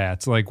around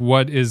that. Like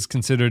what is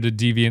considered a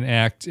deviant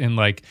act and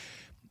like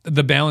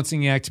the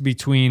balancing act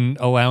between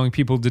allowing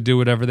people to do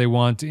whatever they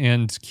want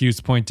and Q's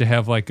point to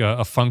have like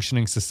a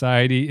functioning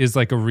society is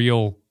like a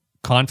real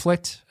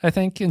conflict, I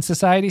think, in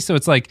society. So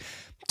it's like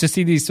to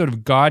see these sort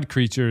of god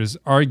creatures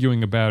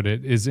arguing about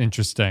it is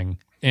interesting.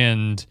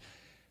 And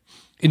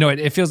you know,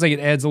 it feels like it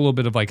adds a little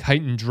bit of like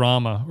heightened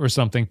drama or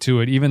something to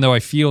it, even though I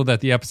feel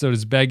that the episode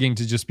is begging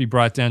to just be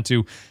brought down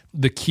to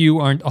the Q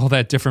aren't all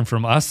that different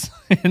from us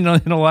in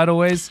a lot of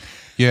ways.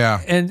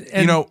 Yeah. And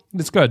you know,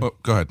 it's good. Oh,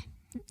 go ahead.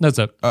 That's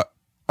it.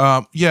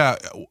 Yeah,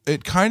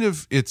 it kind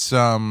of,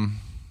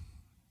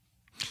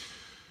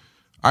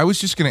 I was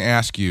just going to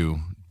ask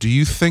you, do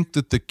you think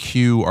that the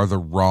Q are the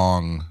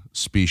wrong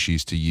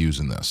species to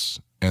use in this?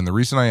 And the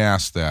reason I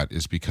ask that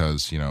is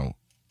because, you know,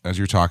 as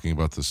you're talking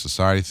about the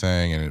society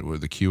thing and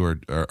the Q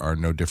are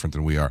no different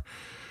than we are,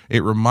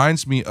 it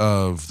reminds me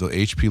of the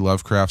H.P.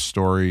 Lovecraft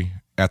story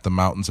At the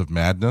Mountains of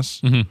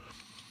Madness. Mm-hmm.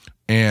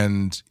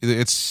 And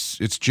it's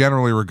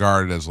generally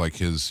regarded as like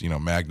his, you know,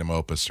 magnum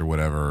opus or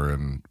whatever.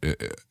 And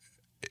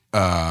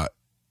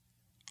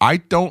I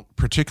don't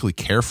particularly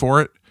care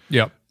for it.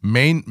 Yep.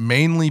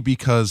 Mainly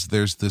because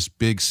there's this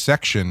big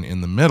section in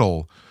the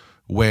middle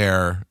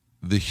where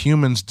the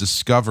humans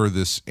discover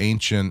this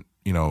ancient,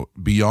 you know,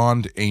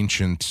 beyond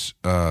ancient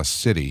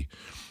city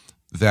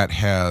that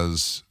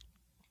has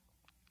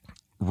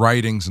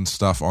writings and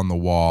stuff on the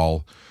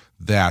wall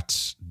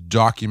that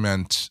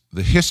document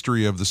the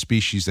history of the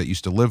species that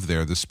used to live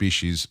there, the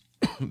species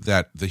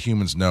that the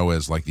humans know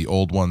as like the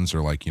old ones,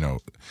 or like, you know,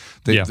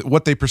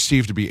 what they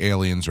perceive to be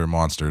aliens or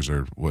monsters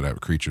or whatever,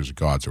 creatures or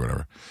gods or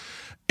whatever.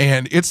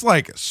 And it's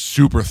like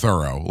super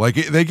thorough. Like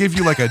they give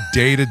you like a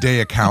day-to-day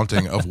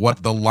accounting of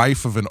what the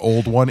life of an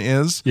old one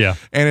is. Yeah.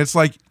 And it's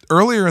like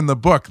earlier in the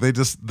book,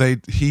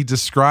 he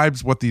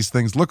describes what these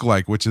things look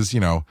like, which is, you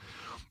know,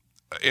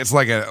 it's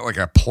like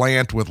a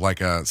plant with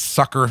like a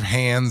sucker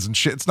hands and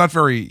shit. It's not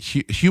very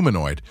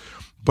humanoid,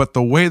 but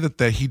the way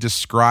that he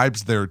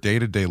describes their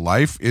day-to-day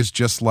life is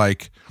just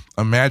like,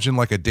 imagine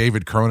like a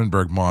David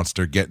Cronenberg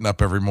monster getting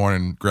up every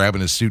morning,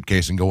 grabbing his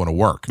suitcase and going to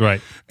work. Right.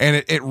 And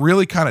it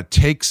really kind of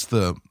takes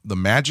the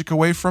magic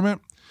away from it.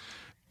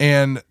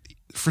 And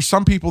for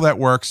some people that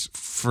works.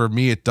 For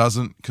me, it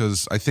doesn't,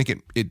 because I think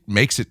it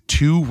makes it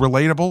too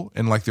relatable.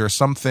 And like there are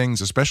some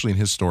things, especially in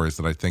his stories,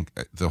 that I think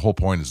the whole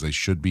point is they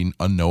should be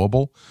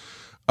unknowable.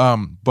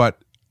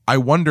 But I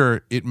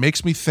wonder, it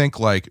makes me think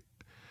like,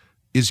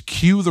 is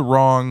Q the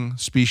wrong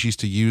species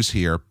to use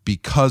here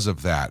because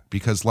of that?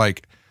 Because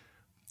like,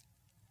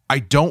 I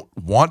don't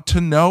want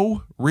to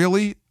know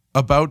really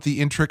about the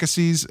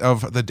intricacies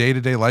of the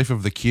day-to-day life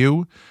of the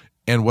Q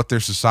and what their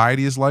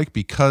society is like,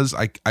 because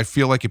I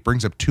feel like it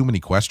brings up too many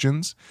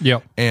questions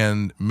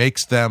and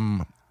makes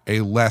them a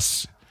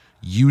less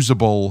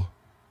usable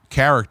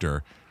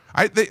character.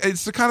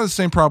 It's the kind of the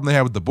same problem they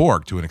have with the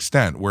Borg to an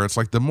extent, where it's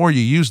like the more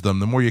you use them,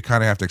 the more you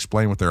kind of have to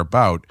explain what they're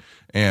about,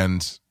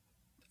 and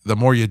the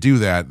more you do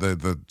that,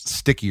 the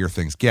stickier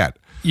things get.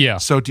 Yeah.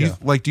 So do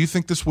you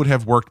think this would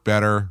have worked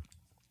better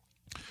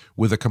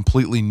with a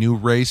completely new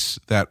race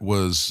that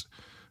was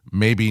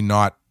maybe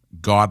not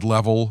God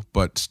level,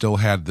 but still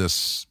had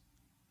this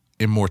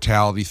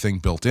immortality thing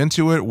built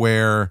into it,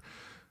 where,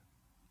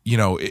 you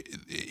know,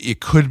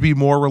 it could be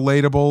more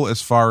relatable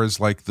as far as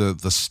like the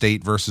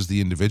state versus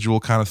the individual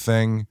kind of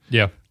thing.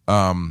 Yeah.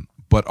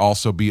 But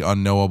also be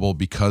unknowable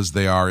because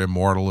they are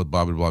immortal and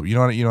blah, blah, blah. You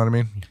know what I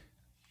mean?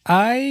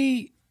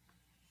 I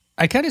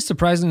kind of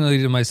surprisingly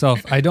to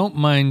myself, I don't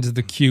mind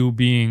the Q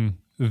being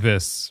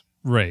this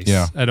race.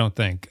 Yeah. I don't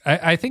think.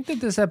 I think that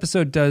this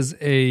episode does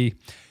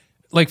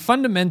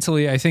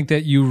fundamentally, I think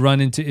that you run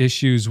into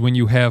issues when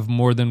you have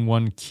more than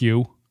one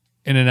Q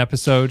in an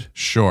episode.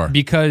 Sure.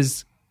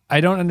 Because I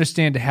don't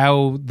understand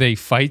how they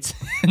fight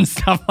and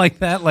stuff like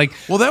that. Like,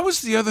 well, that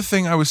was the other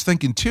thing I was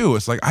thinking too.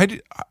 It's like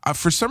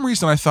for some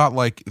reason I thought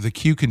like the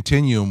Q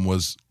Continuum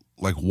was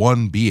like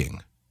one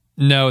being.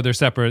 No, they're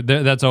separate.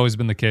 That's always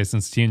been the case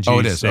since TNG. Oh,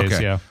 it is. Days,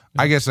 Okay. Yeah.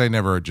 I guess I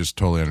never just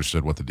totally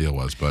understood what the deal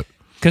was, but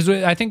because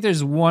I think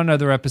there's one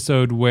other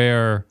episode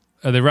where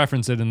they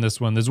reference it in this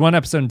one. There's one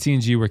episode in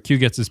TNG where Q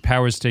gets his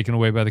powers taken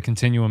away by the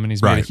Continuum, and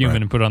he's made a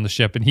human and put on the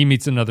ship, and he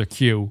meets another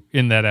Q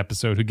in that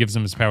episode who gives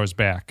him his powers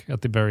back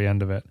at the very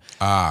end of it.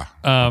 Okay.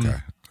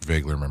 I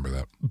vaguely remember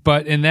that.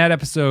 But in that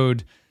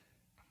episode,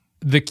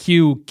 the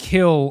Q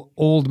kill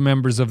old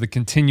members of the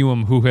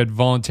Continuum who had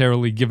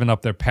voluntarily given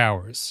up their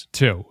powers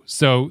too.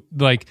 So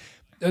like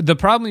the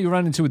problem you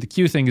run into with the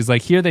Q thing is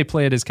like here they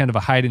play it as kind of a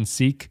hide and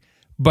seek,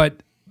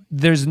 but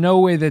there's no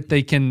way that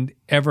they can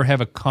ever have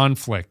a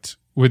conflict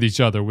with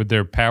each other with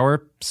their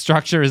power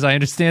structure, as I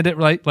understand it,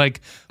 right? Like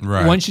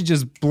one should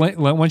just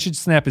one should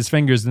snap his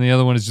fingers and the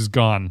other one is just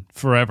gone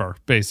forever,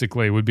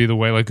 basically, would be the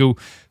way. Like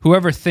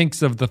whoever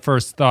thinks of the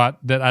first thought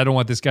that I don't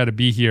want this guy to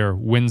be here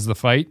wins the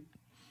fight,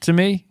 to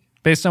me,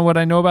 based on what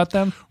I know about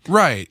them.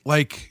 Right.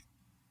 Like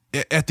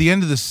at the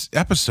end of this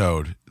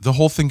episode, the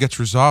whole thing gets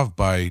resolved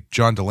by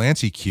John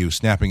Delancey Q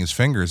snapping his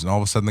fingers, and all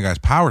of a sudden the guy's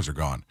powers are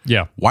gone.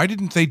 Yeah. Why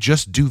didn't they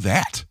just do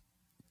that?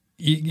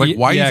 Like,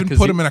 why even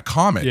put him in a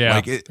comet?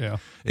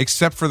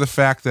 Except for the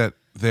fact that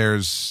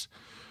there's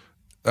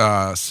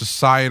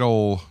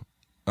societal.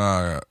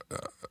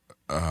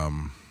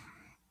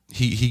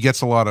 He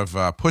gets a lot of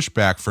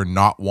pushback for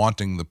not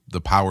wanting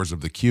the powers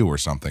of the Q or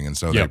something, and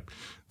so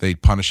they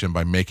punish him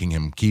by making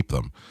him keep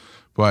them.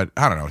 But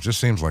I don't know. It just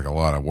seems like a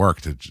lot of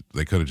work.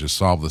 They could have just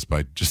solved this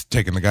by just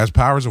taking the guy's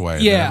powers away,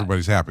 and then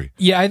everybody's happy.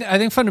 Yeah, I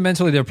think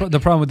fundamentally the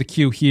problem with the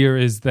Q here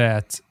is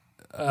that.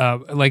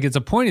 Like it's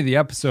a point of the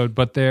episode,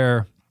 but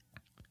I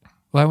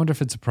wonder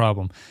if it's a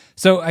problem.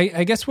 So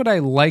I guess what I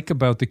like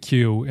about the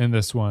Q in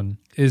this one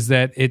is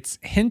that it's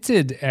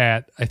hinted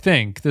at, I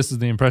think, this is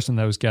the impression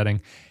that I was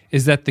getting,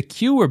 is that the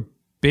Q are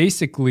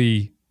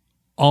basically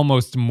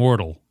almost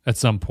immortal at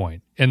some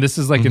point. And this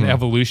is like an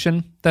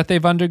evolution that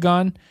they've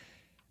undergone.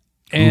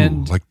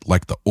 And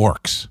like the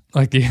orcs.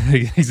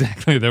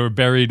 Exactly. They were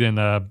buried in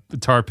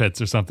tar pits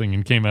or something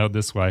and came out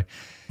this way.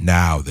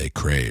 Now they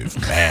crave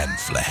man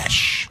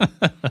flesh.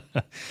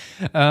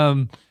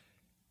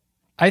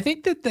 I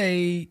think that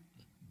they...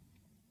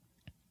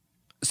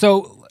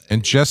 So...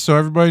 And just so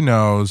everybody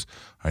knows,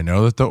 I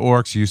know that the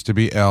orcs used to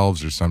be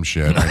elves or some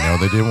shit. I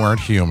know they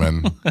weren't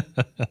human.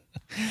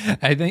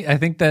 I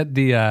think that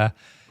the...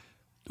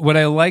 what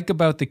I like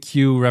about the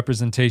Q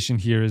representation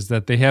here is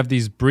that they have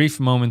these brief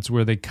moments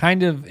where they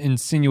kind of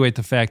insinuate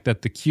the fact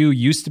that the Q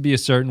used to be a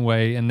certain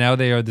way, and now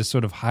they are this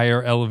sort of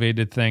higher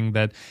elevated thing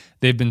that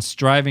they've been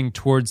striving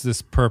towards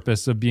this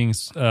purpose of being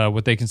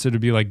what they consider to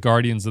be like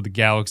guardians of the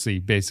galaxy,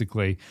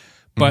 basically.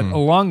 But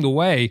along the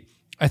way,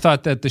 I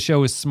thought that the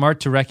show is smart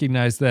to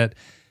recognize that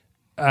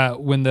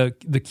when the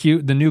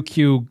new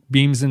Q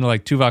beams into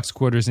like Tuvok's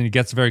quarters and he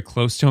gets very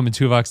close to him, and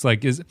Tuvok's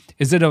like,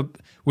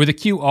 were the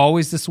Q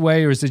always this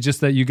way, or is it just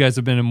that you guys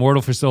have been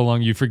immortal for so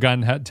long you've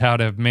forgotten how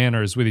to have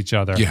manners with each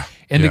other? Yeah.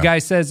 And the guy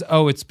says,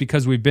 oh, it's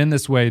because we've been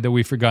this way that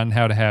we've forgotten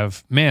how to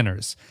have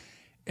manners.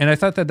 And I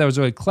thought that was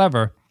really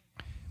clever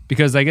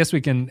because I guess we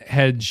can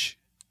hedge.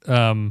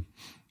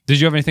 Did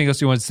you have anything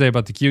else you wanted to say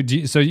about the Q?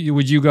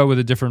 Would you go with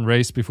a different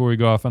race before we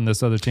go off on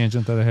this other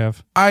tangent that I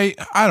have? I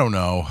don't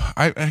know.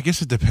 I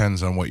guess it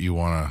depends on what you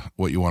want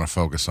to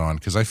focus on,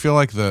 because I feel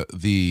like they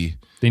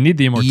need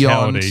the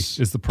immortality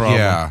is the problem.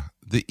 Yeah.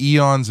 the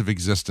eons of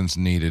existence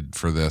needed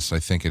for this, I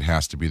think it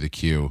has to be the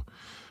Q.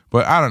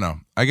 But I don't know.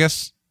 I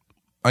guess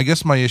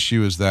my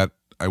issue is that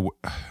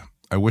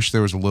I wish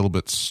there was a little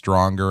bit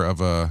stronger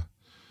of a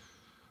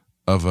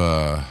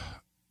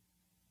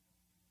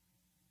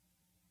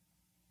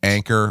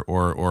anchor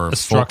or a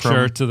structure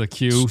fulcrum to the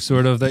Q,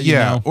 sort of,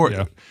 that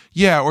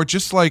or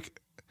just like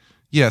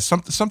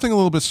something a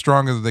little bit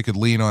stronger that they could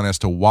lean on as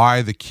to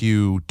why the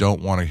Q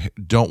don't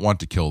want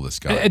to kill this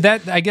guy.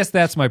 That, I guess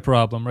that's my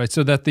problem, right?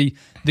 So that the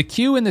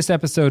Q in this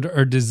episode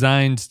are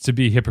designed to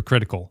be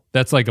hypocritical.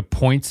 That's like a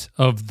point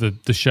of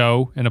the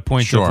show and a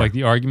point of like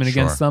the argument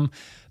against them.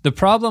 The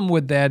problem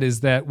with that is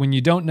that when you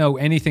don't know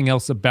anything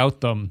else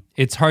about them,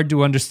 it's hard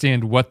to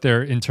understand what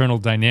their internal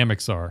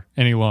dynamics are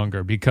any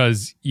longer,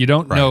 because you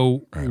don't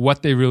know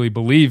what they really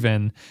believe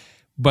in,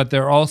 but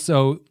they're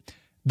also,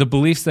 the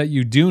beliefs that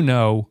you do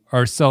know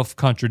are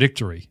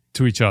self-contradictory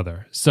to each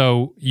other.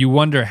 So you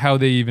wonder how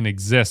they even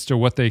exist or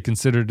what they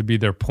consider to be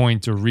their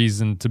point or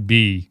reason to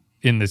be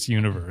in this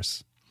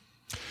universe.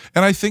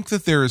 And I think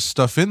that there is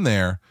stuff in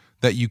there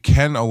that you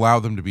can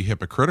allow them to be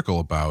hypocritical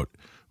about,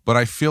 but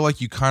I feel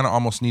like you kind of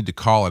almost need to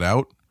call it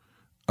out.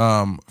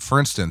 For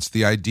instance,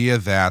 the idea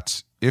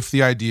that if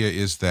the idea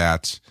is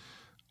that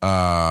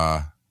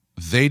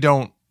they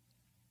don't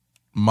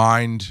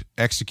mind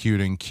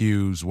executing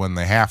Qs when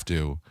they have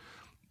to,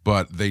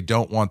 but they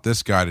don't want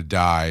this guy to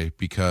die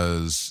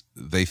because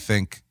they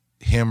think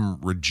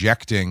him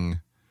rejecting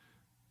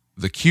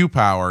the Q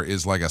power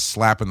is like a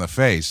slap in the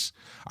face.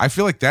 I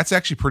feel like that's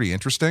actually pretty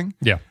interesting.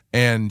 Yeah.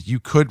 And you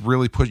could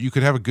really you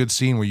could have a good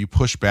scene where you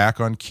push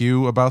back on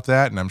Q about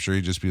that, and I'm sure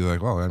you'd just be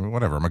like, well, I mean,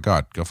 whatever, I'm a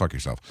god, go fuck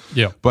yourself.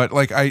 Yeah. But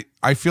like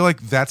I feel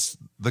like that's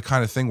the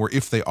kind of thing where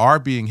if they are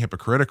being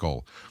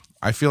hypocritical,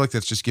 I feel like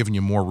that's just giving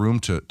you more room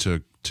to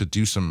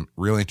do some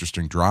really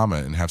interesting drama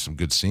and have some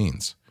good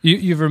scenes.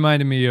 You've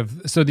reminded me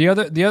of, so the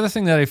other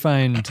thing that I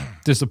find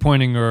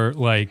disappointing or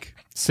like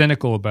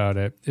cynical about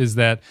it is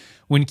that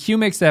when Q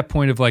makes that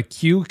point of like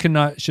Q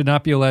should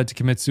not be allowed to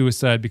commit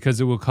suicide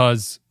because it will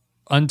cause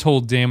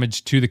untold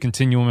damage to the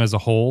continuum as a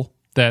whole,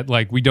 that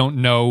like we don't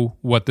know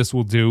what this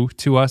will do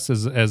to us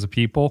as a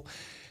people.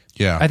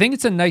 Yeah. I think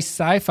it's a nice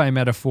sci-fi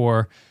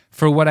metaphor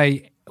for what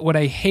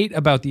I hate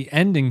about the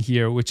ending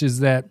here, which is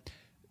that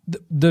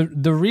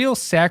the real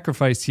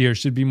sacrifice here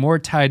should be more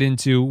tied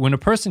into when a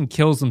person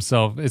kills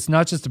themselves, it's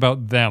not just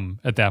about them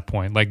at that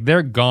point. Like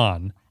they're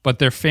gone, but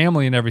their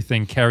family and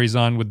everything carries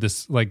on with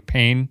this like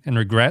pain and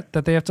regret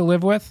that they have to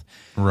live with.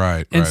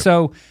 Right. And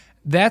so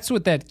that's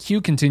what that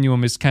Q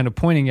continuum is kind of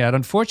pointing at.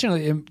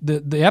 Unfortunately,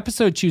 the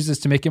episode chooses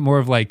to make it more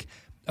of like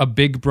a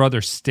big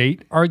brother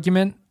state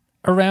argument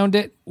around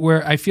it,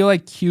 where I feel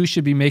like Q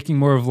should be making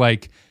more of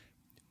like,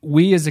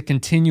 we as a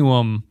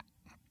continuum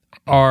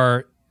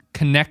are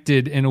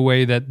connected in a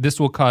way that this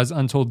will cause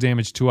untold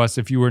damage to us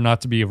if you were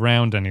not to be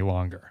around any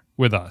longer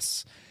with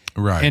us.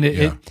 Right. And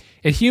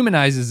it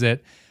humanizes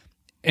it,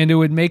 and it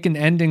would make an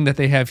ending that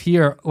they have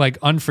here like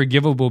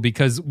unforgivable,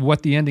 because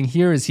what the ending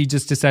here is, he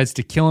just decides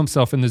to kill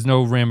himself and there's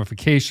no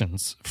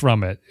ramifications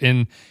from it.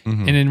 And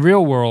in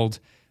real world,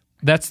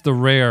 that's the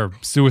rare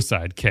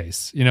suicide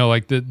case. You know,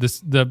 like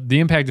the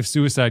impact of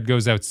suicide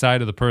goes outside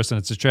of the person.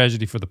 It's a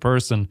tragedy for the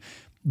person,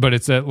 but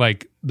it's that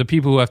like the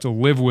people who have to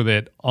live with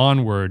it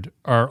onward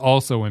are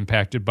also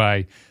impacted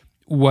by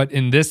what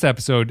in this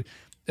episode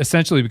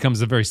essentially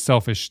becomes a very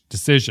selfish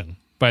decision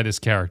by this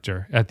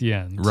character at the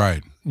end.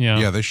 Right. You know?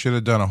 Yeah, they should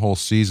have done a whole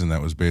season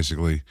that was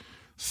basically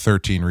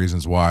 13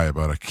 Reasons Why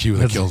about a Q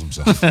that kills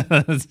himself.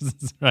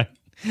 That's right.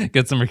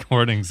 Get some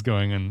recordings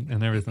going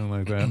and everything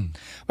like that.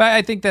 But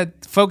I think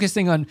that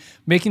focusing on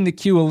making the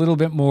Q a little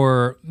bit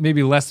more,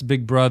 maybe less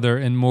Big Brother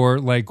and more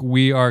like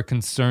we are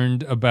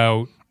concerned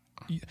about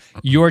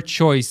your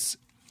choice,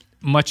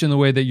 much in the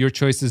way that your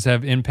choices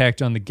have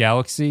impact on the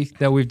galaxy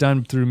that we've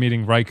done through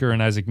meeting Riker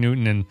and Isaac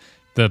Newton and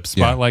the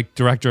Spotlight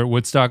director at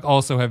Woodstock,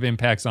 also have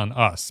impacts on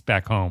us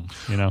back home,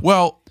 you know?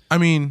 Well, I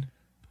mean,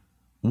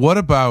 what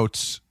if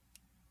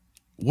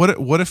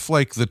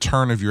like the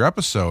turn of your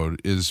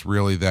episode is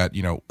really that,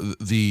 you know,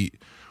 the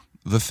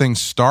thing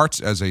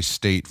starts as a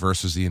state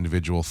versus the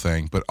individual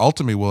thing, but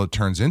ultimately what it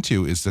turns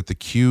into is that the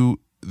Q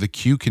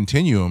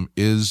continuum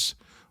is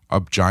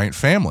a giant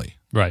family.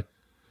 Right.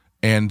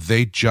 And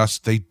they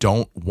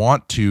don't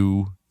want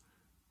to,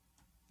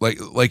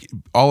 like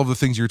all of the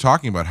things you're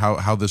talking about,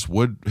 how this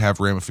would have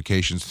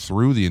ramifications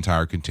through the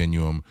entire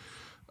continuum.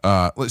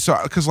 So,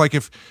 because like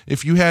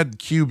if you had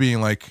Q being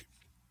like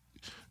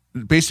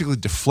basically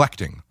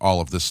deflecting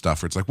all of this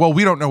stuff, it's like, well,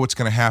 we don't know what's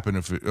going to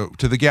happen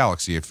to the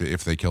galaxy if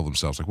they kill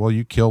themselves. Like, well,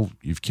 you've killed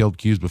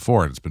Qs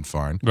before and it's been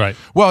fine. Right.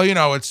 Well, you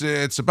know,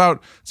 it's about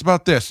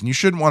this and you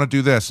shouldn't want to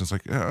do this. And it's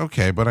like,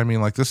 okay, but I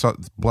mean, like this,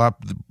 blah,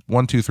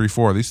 1, 2, 3,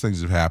 4, these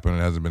things have happened.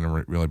 It hasn't been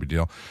a really big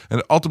deal.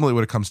 And ultimately,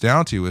 what it comes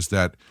down to is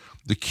that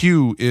the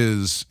Q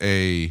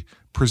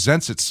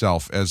presents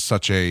itself as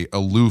such a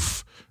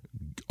aloof,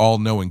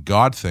 all-knowing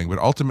God thing, but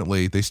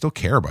ultimately they still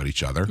care about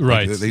each other.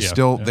 Right. Like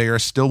they are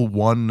still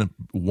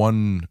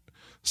one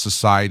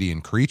society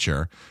and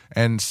creature,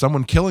 and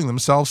someone killing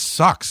themselves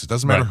sucks. It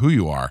doesn't matter who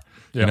you are,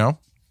 you know?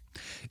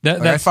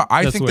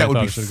 I think that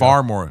would be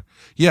far more.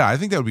 Yeah, I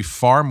think that would be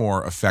far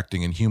more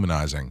affecting and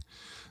humanizing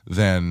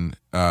than.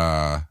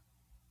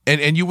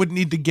 And you wouldn't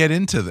need to get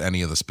into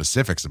any of the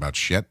specifics about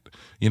shit.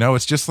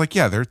 It's just like,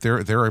 yeah,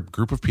 they're a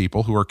group of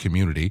people who are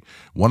community.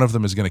 One of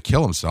them is going to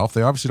kill himself.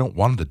 They obviously don't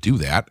want him to do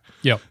that.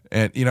 Yep.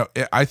 And,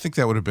 I think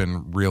that would have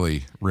been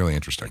really, really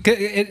interesting.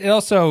 It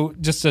also,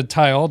 just to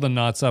tie all the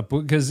knots up,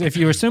 because if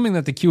you're assuming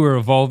that the Q are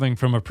evolving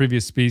from a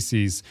previous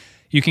species,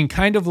 you can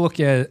kind of look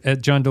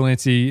at John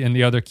Delancey and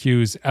the other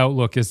Q's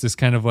outlook as this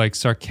kind of like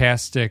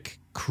sarcastic,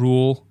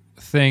 cruel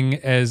thing,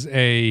 as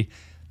an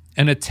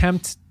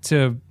attempt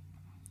to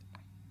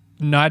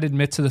not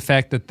admit to the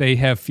fact that they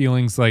have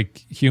feelings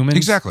like humans,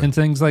 exactly, and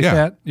things like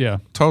that. Yeah,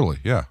 totally.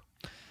 Yeah,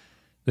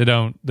 they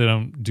don't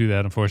do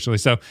that, unfortunately.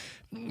 So,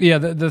 yeah,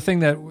 the thing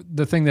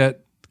that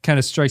kind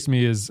of strikes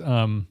me is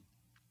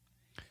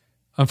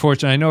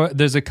unfortunate. I know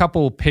there's a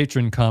couple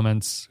patron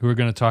comments who are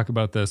going to talk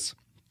about this,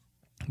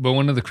 but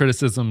one of the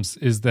criticisms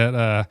is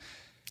that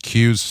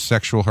Q's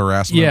sexual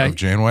harassment of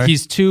Janeway.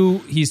 He's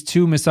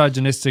too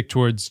misogynistic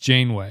towards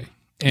Janeway,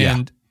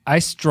 and I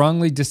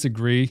strongly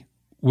disagree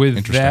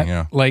with that.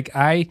 Yeah. Like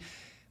I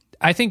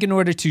think in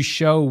order to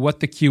show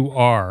what the Q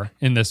are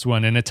in this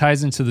one, and it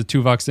ties into the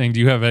Tuvok saying, "Do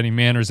you have any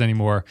manners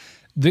anymore?"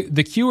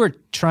 The Q are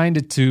trying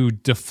to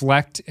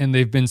deflect, and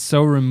they've been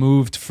so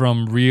removed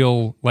from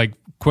real, like,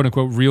 quote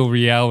unquote, real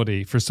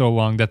reality for so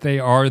long that they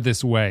are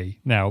this way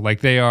now.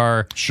 Like they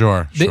are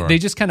sure. They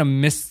just kind of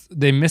miss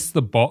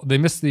the ball. They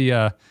miss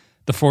the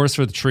forest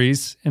for the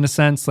trees in a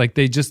sense. Like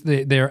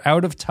they're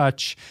out of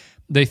touch.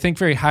 They think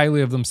very highly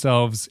of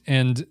themselves,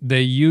 and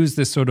they use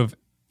this sort of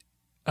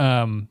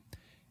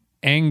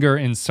anger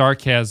and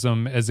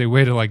sarcasm as a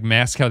way to like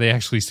mask how they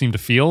actually seem to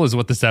feel, is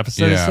what this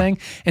episode is saying.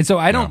 And so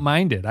I don't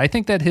mind it. I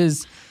think that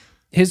his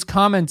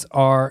comments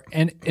are,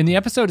 and the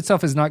episode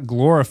itself is not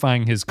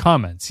glorifying his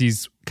comments.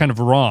 He's kind of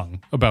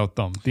wrong about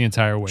them the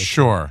entire way.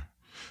 Sure.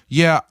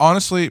 Yeah,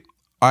 honestly,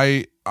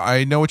 I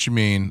know what you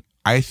mean.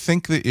 I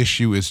think the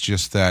issue is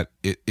just that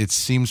it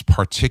seems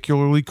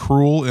particularly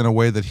cruel in a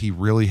way that he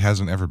really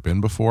hasn't ever been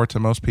before to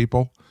most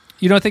people.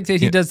 You don't think that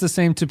he does the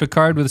same to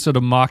Picard with sort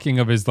of mocking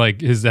of his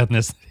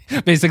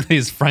ethnicity, basically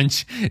his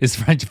French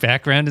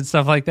background and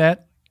stuff like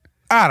that?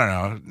 I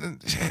don't know.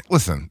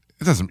 Listen,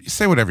 it doesn't.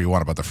 Say whatever you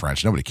want about the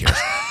French. Nobody cares.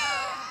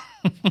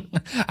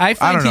 I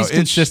find he's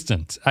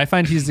consistent. I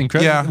find he's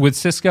incredible. Yeah. With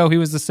Cisco, he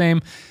was the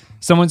same.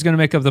 Someone's going to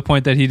make up the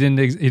point that he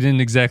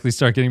didn't exactly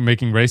start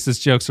making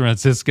racist jokes around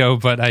Cisco,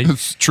 but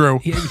it's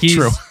true.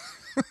 True.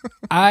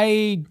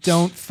 I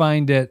don't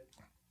find it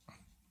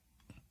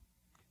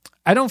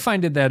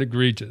that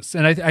egregious,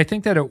 and I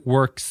think that it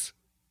works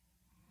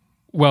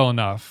well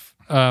enough.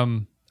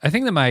 I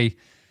think that my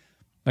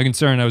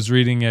concern. I was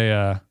reading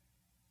a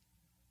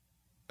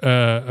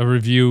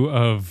review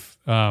of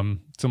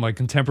some like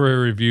contemporary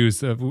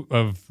reviews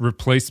of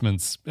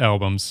Replacements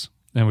albums,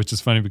 and which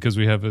is funny because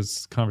we have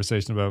this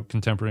conversation about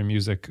contemporary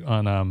music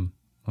on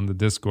the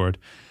Discord,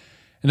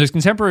 and there's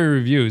contemporary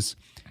reviews,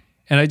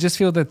 and I just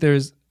feel that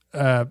there's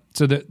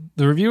so the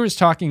reviewer's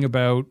talking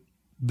about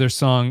their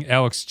song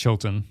Alex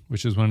Chilton,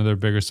 which is one of their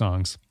bigger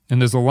songs. And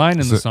there's a line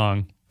in the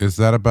song. Is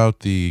that about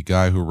the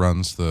guy who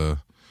runs the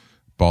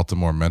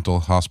Baltimore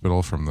mental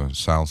hospital from the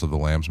Silence of the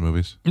Lambs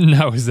movies?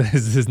 No, his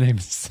name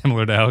is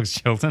similar to Alex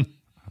Chilton.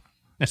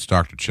 It's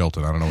Dr.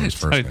 Chilton. I don't know what his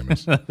first name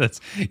is.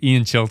 That's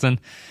Ian Chilton.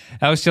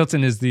 Alex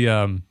Chilton is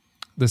the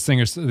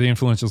singer, the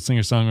influential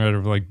singer-songwriter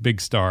of like Big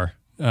Star.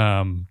 He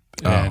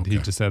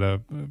just had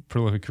a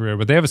prolific career.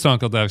 But they have a song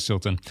called Alex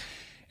Chilton.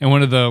 And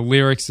one of the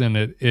lyrics in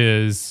it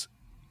is,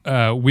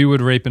 we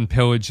would rape and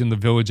pillage in the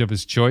village of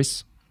his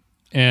choice.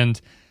 And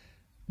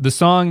the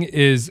song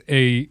is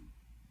a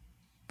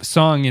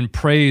song in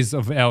praise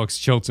of Alex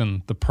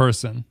Chilton, the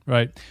person,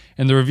 right?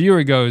 And the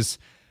reviewer goes,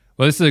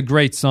 well, this is a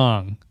great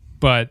song,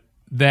 but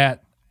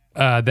that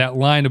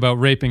line about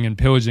raping and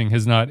pillaging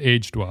has not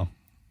aged well.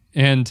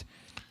 And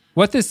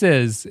what this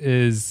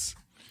is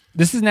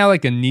now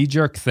like a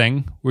knee-jerk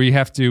thing where you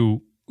have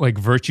to like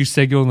virtue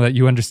signal that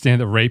you understand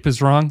that rape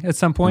is wrong at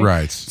some point.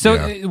 Right.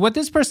 So what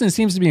this person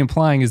seems to be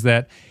implying is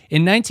that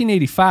in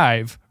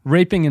 1985,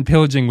 raping and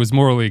pillaging was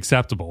morally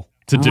acceptable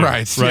to do.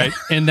 Right. Yeah.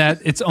 And that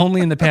it's only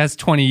in the past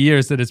 20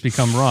 years that it's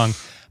become wrong.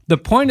 The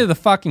point of the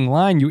fucking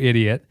line, you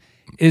idiot,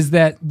 is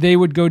that they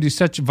would go to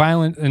such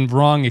violent and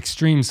wrong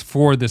extremes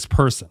for this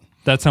person.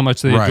 That's how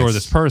much they adore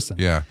this person.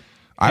 Yeah.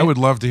 I would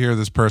love to hear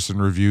this person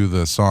review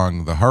the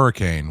song The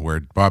Hurricane,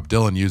 where Bob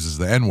Dylan uses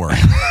the N-word.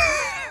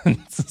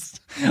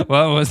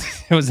 Well,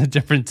 it was a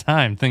different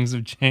time. Things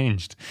have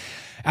changed.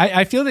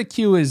 I feel that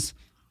Q is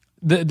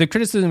the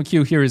criticism of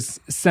Q here is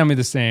semi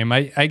the same.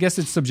 I guess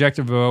it's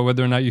subjective about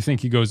whether or not you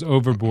think he goes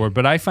overboard,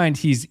 but I find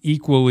he's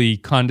equally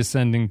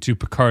condescending to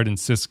Picard and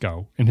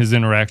Cisco in his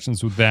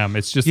interactions with them.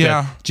 It's just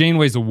that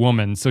Janeway's a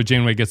woman, so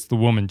Janeway gets the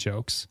woman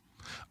jokes.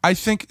 I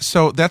think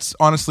so. That's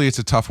honestly, it's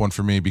a tough one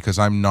for me because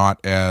I'm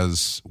not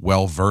as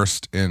well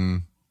versed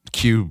in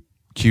Q's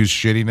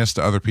shittiness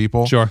to other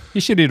people. Sure, he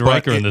should eat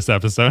Riker in this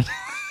episode.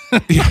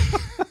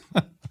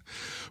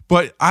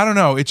 But I don't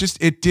know.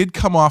 It did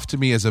come off to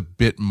me as a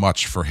bit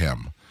much for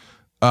him.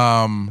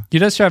 He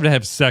does try to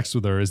have sex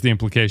with her, is the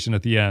implication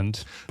at the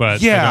end.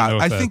 But yeah, I don't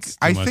know if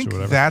I think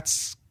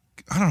that's,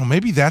 I don't know,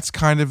 maybe that's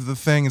kind of the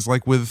thing, is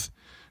like with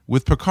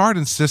Picard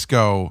and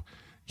Sisko,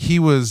 he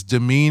was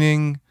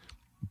demeaning,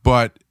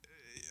 but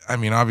I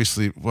mean,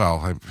 obviously,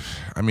 well,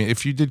 I mean,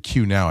 if you did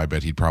Q now, I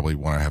bet he'd probably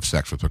want to have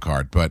sex with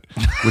Picard, but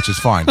which is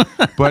fine.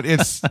 But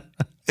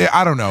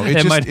I don't know.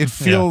 It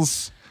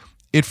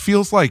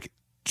feels like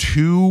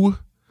too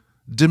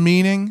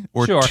demeaning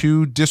or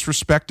too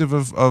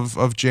disrespectful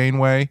of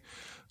Janeway.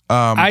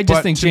 I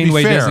just think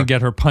Janeway doesn't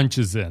get her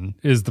punches in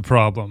is the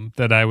problem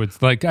that I would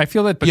like. I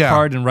feel that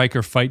Picard and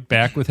Riker fight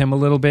back with him a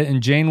little bit,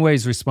 and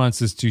Janeway's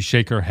response is to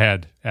shake her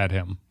head at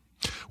him.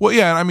 Well,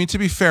 yeah, I mean, to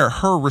be fair,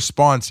 her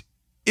response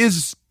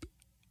is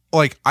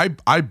like,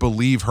 I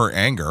believe her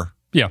anger.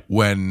 Yeah.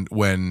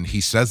 When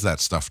he says that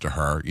stuff to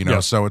her, you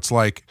know, so it's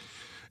like,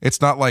 it's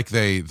not like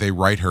they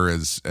write her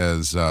as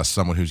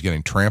someone who's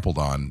getting trampled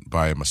on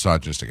by a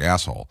misogynistic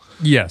asshole.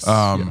 Yes.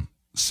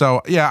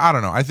 So yeah, I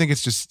don't know. I think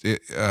it's just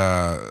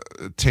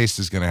taste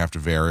is going to have to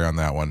vary on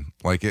that one.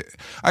 Like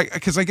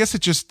because I guess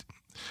it just,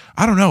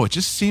 I don't know. It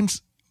just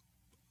seems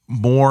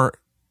more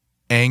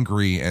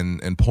angry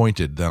and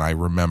pointed than I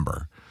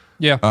remember.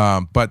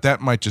 Yeah. But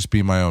that might just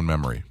be my own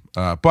memory.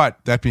 But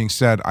that being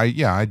said,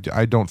 I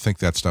don't think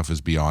that stuff is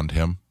beyond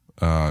him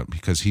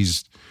because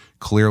he's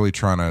clearly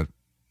trying to,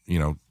 you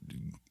know,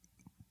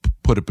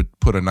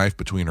 put a knife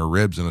between her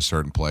ribs in a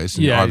certain place,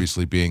 and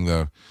obviously being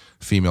the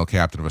female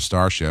captain of a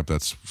starship,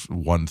 that's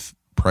one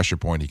pressure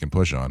point he can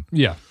push on.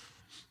 Yeah,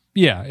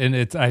 and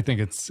I think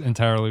it's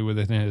entirely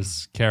within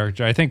his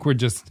character. I think we're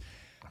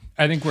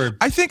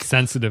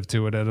sensitive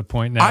to it at a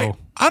point now.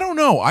 I don't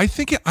know. I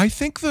think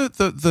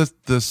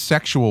the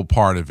sexual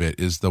part of it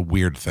is the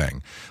weird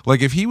thing.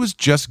 Like if he was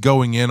just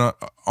going in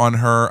on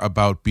her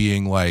about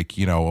being like,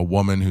 you know, a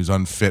woman who's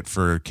unfit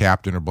for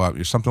captain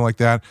or something like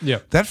that. Yeah.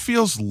 That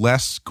feels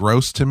less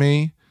gross to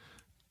me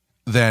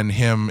than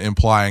him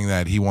implying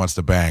that he wants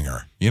to bang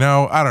her. You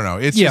know, I don't know.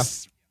 It's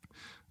just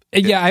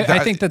I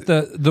think that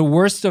the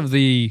worst of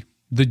the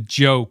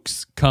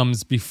jokes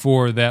comes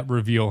before that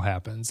reveal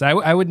happens.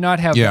 I would not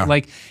have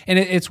and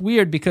it's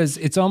weird because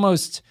it's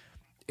almost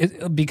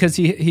because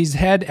he's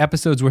had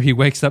episodes where he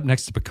wakes up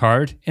next to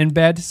Picard in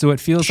bed, so it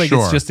feels like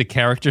it's just a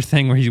character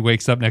thing where he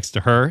wakes up next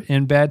to her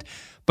in bed.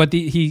 But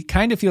he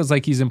kind of feels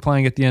like he's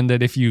implying at the end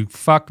that if you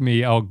fuck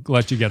me, I'll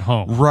let you get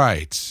home.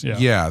 Right.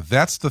 Yeah,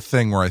 that's the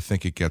thing where I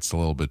think it gets a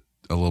little bit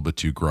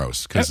too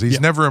gross because he's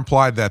never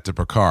implied that to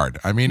Picard.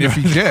 I mean, if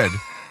he did,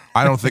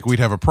 I don't think we'd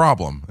have a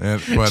problem.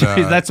 But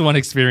that's one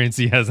experience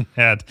he hasn't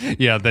had.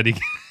 Yeah, that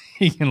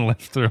he can live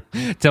through.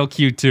 Tell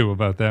Q2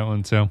 about that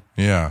one too.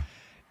 Yeah.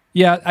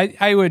 Yeah,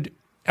 I would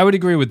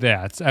agree with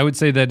that. I would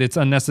say that it's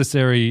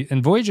unnecessary,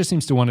 and Voyager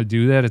seems to want to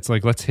do that. It's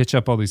like, let's hitch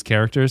up all these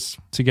characters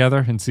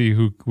together and see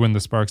when the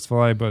sparks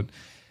fly. But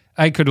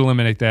I could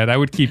eliminate that. I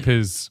would keep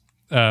his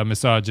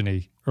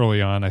misogyny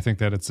early on. I think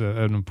that it's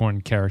an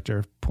important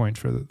character point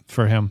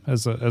for him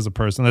as a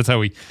person. That's how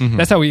he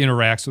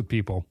interacts with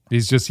people.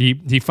 He's just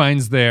he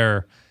finds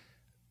their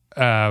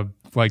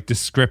like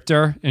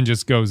descriptor and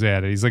just goes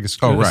at it. He's like a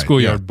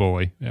schoolyard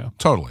bully. Yeah,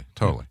 totally.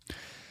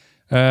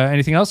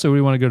 Anything else, or do we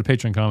want to go to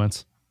Patreon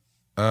comments?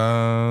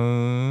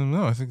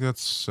 No, I think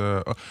that's.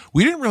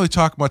 We didn't really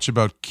talk much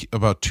about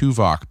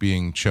Tuvok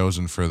being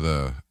chosen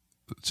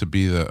to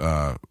be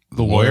the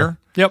lawyer.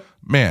 Yep,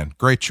 man,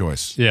 great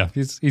choice. Yeah,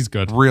 he's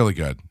good, really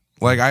good.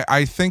 Like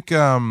I think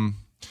again,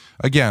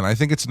 I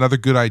think it's another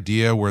good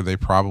idea where they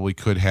probably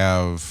could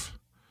have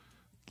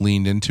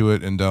leaned into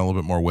it and done a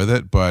little bit more with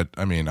it. But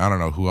I mean, I don't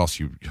know who else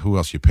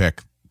you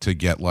pick to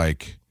get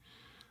like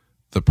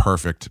the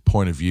perfect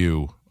point of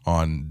view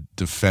on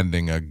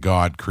defending a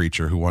god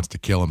creature who wants to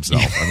kill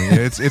himself. I mean,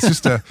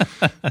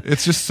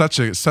 it's just such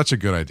a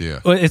good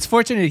idea. Well, it's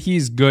fortunate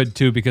he's good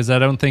too, because I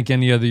don't think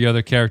any of the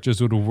other characters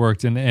would have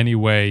worked in any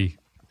way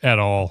at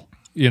all.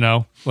 You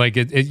know, like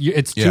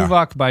it's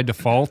Tuvok by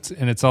default,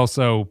 and it's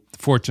also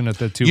fortunate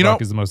that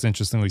Tuvok is the most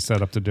interestingly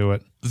set up to do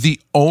it. The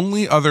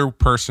only other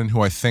person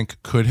who I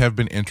think could have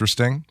been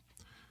interesting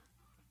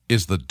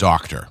is the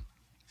Doctor.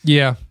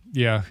 Yeah.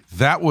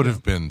 That would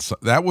have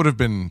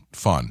been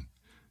fun.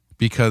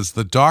 Because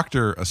the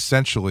Doctor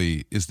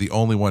essentially is the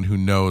only one who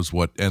knows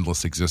what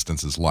endless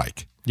existence is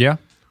like. Yeah.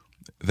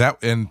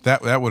 That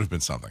would have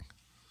been something.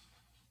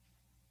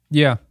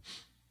 Yeah.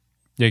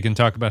 Yeah, you can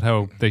talk about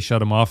how they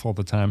shut him off all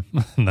the time.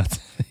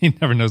 He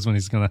never knows when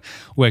he's going to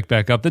wake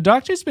back up. The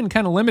Doctor's been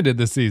kind of limited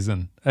this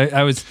season.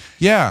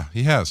 Yeah,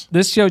 he has.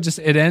 This show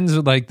it ends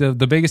with like the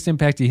biggest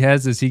impact he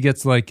has is he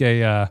gets like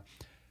a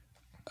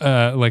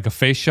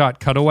face shot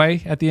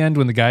cutaway at the end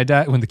when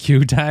the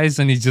Q dies,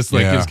 and he's just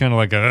like is kind of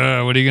like,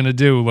 what are you gonna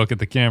do? Look at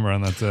the camera,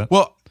 and that's it.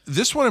 Well,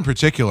 this one in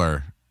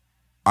particular,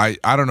 I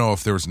don't know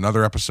if there was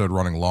another episode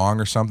running long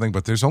or something,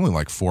 but there's only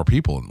like 4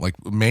 people,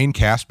 like main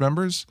cast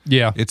members.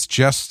 Yeah, it's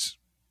just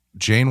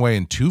Janeway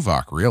and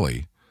Tuvok,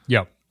 really.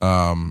 Yep.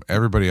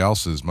 Everybody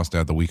else must have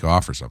had the week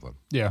off or something.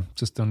 Yeah,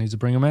 just don't need to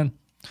bring them in.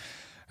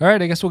 All right,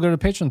 I guess we'll go to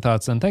Patreon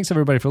thoughts then. Thanks,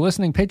 everybody, for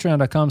listening.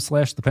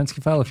 Patreon.com/The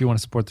Penske File if you want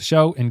to support the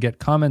show and get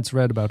comments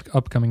read about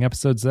upcoming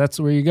episodes. That's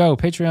where you go.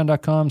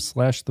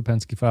 Patreon.com/The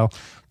Penske File.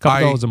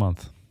 $2 a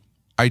month.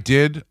 I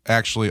did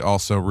actually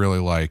also really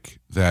like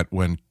that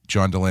when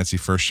John Delancey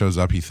first shows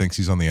up, he thinks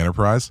he's on the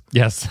Enterprise.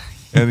 Yes.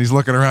 And he's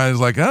looking around,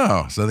 he's like,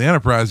 oh, so the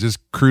Enterprise is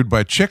crewed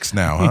by chicks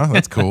now, huh?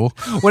 That's cool.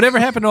 Whatever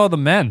happened to all the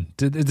men?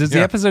 Does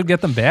the episode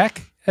get them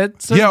back?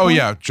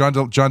 Yeah. John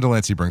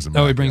Delancey brings them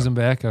back. Oh, he brings them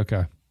back?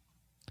 Okay.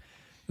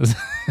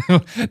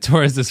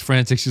 Torres is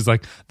frantic. She's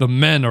like, the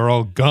men are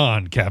all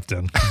gone,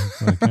 Captain.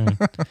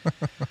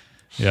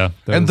 Yeah.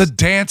 And the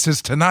dance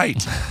is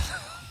tonight.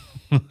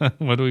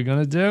 What are we going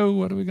to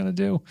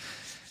do?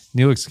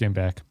 Neelix came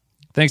back.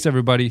 Thanks,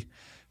 everybody,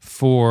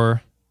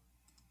 for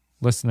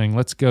listening.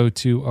 Let's go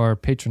to our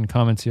patron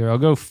comments here. I'll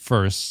go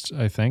first,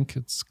 I think.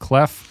 It's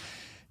Clef.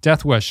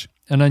 Death Wish.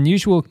 An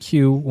unusual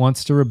Q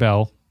wants to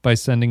rebel by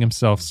sending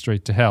himself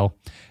straight to hell.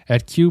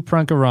 At Q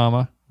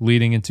Prankarama,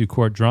 leading into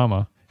court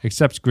drama,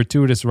 except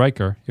gratuitous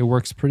Riker, it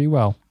works pretty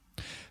well.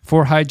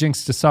 4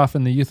 hijinks to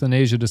soften the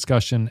euthanasia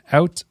discussion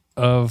out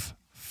of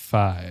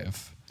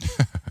 5.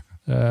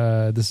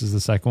 This is the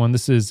second one.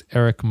 This is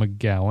Eric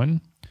McGowan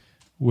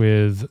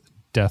with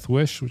Death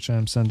Wish, which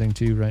I'm sending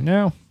to you right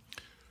now.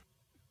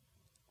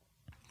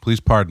 Please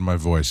pardon my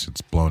voice.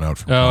 It's blown out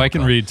from I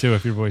can read too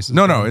if your voice is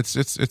No,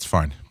 it's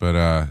fine. But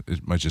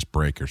it might just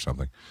break or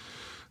something.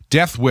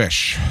 Death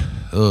Wish.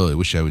 Oh, I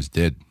wish I was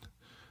dead.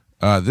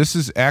 This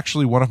is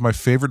actually one of my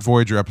favorite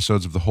Voyager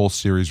episodes of the whole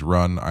series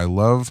run. I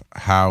love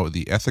how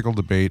the ethical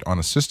debate on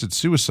assisted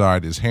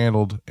suicide is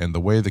handled and the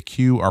way the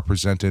Q are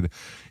presented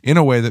in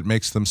a way that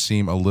makes them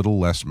seem a little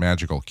less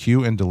magical.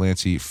 Q and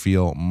Delancey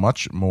feel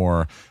much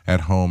more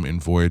at home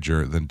in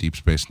Voyager than Deep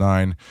Space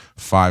Nine.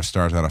 5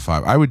 stars out of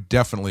 5. I would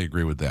definitely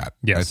agree with that.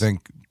 Yes. I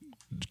think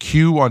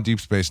Q on Deep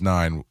Space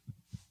Nine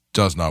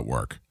does not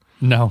work.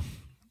 No.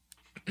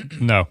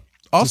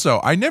 Also,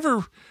 I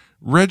never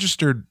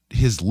registered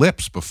his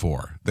lips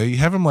before. They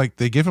give him like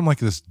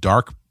this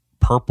dark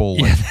purple,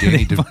 like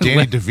Danny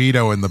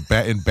DeVito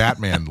in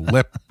Batman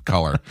lip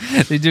color.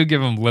 They do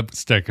give him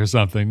lipstick or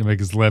something to make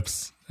his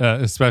lips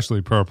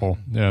especially purple.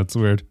 Yeah, it's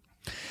weird.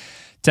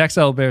 Tex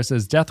Bear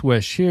says, Death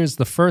Wish, here's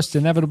the first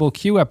inevitable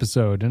Q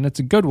episode, and it's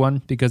a good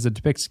one because it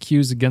depicts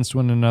Qs against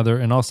one another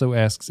and also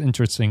asks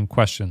interesting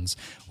questions.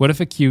 What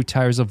if a Q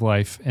tires of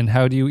life, and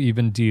how do you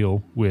even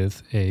deal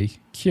with a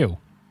Q?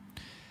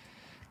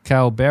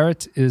 Kyle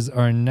Barrett is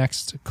our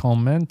next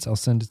comment. I'll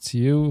send it to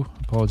you.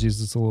 Apologies,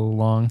 it's a little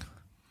long.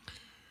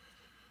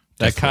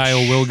 That Kyle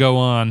will go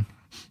on.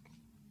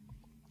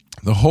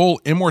 The whole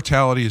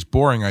immortality is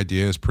boring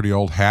idea is pretty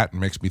old hat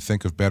and makes me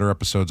think of better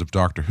episodes of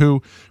Doctor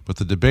Who, but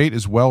the debate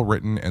is well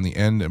written and the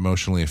end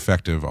emotionally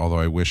effective, although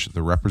I wish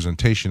the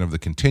representation of the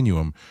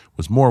continuum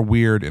was more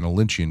weird in a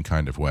Lynchian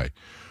kind of way.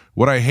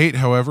 What I hate,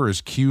 however,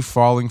 is Q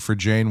falling for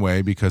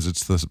Janeway because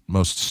it's the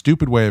most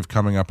stupid way of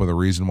coming up with a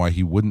reason why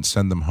he wouldn't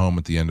send them home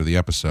at the end of the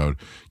episode,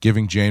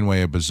 giving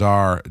Janeway a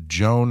bizarre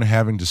Joan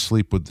having to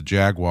sleep with the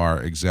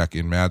Jaguar exec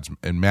in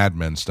Mad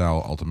Men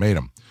style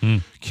ultimatum.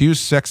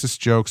 Q's sexist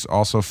jokes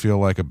also feel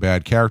like a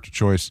bad character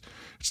choice.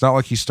 It's not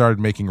like he started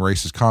making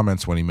racist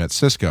comments when he met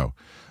Sisko.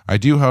 I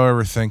do,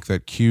 however, think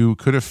that Q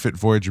could have fit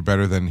Voyager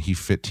better than he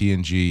fit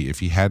TNG if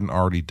he hadn't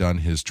already done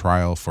his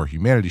trial for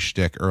humanity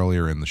shtick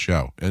earlier in the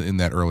show, in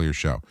that earlier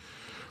show.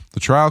 The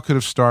trial could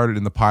have started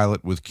in the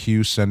pilot with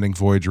Q sending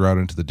Voyager out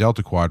into the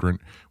Delta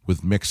Quadrant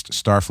with mixed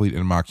Starfleet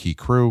and Maquis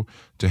crew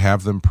to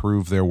have them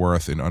prove their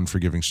worth in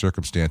unforgiving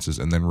circumstances,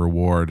 and then the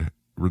reward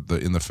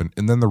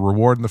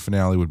in the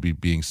finale would be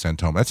being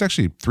sent home. That's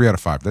actually 3 out of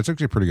 5. That's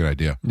actually a pretty good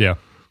idea. Yeah.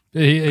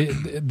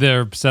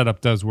 Their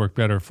setup does work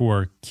better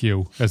for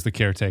Q as the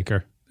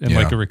caretaker and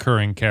like a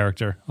recurring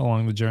character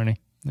along the journey.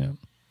 Yeah.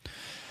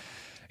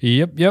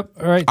 Yep.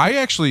 All right. I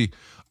actually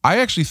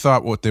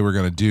thought what they were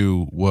going to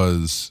do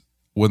was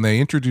when they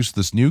introduced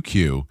this new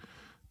Q,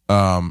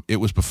 it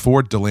was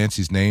before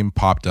Delancey's name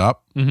popped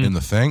up in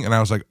the thing, and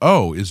I was like,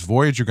 "Oh, is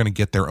Voyager going to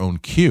get their own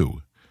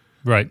Q?"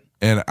 Right.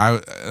 And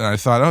I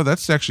thought, "Oh,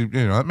 that's actually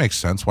that makes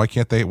sense. Why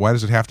can't they? Why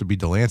does it have to be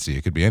Delancey?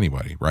 It could be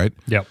anybody, right?"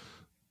 Yep.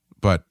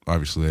 But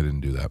obviously they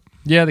didn't do that.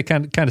 Yeah, they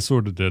kind of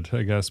sort of did,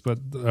 I guess. But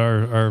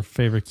our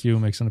favorite Q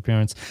makes an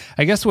appearance.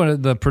 I guess one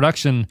of the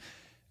production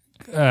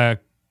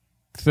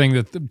thing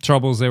that the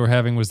troubles they were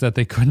having was that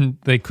they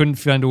couldn't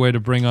find a way to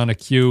bring on a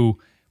Q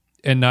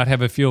and not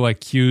have it feel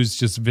like Qs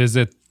just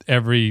visit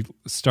every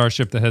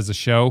starship that has a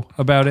show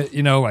about it.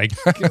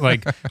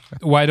 Like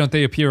why don't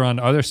they appear on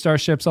other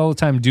starships all the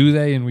time? Do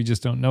they? And we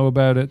just don't know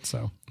about it.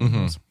 So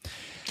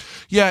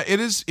yeah, it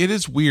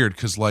is weird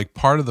because like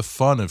part of the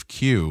fun of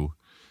Q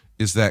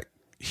is that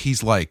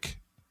he's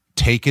like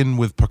taken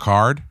with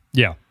Picard.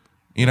 Yeah.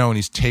 And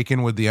he's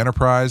taken with the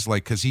Enterprise,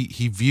 like, because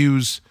he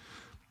views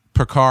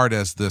Picard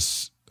as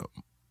this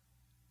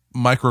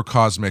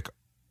microcosmic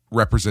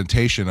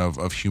representation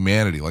of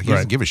humanity. Like, he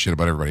doesn't give a shit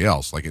about everybody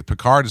else. Like,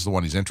 Picard is the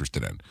one he's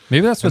interested in.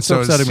 Maybe that's what's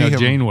so upsetting about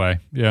Janeway.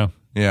 Yeah.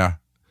 Yeah.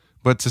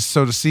 But to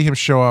see him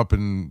show up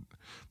and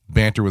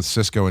banter with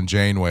Sisko and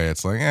Janeway.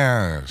 It's like,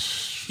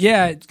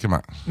 yeah, come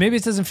on. Maybe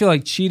it doesn't feel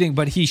like cheating,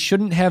 but he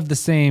shouldn't have the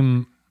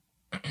same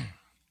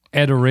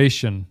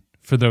adoration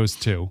for those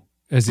two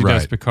as he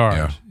does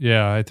Picard.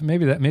 Yeah,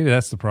 maybe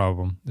that's the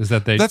problem. Is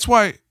that they? That's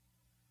why.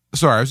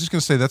 Sorry, I was just going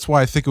to say that's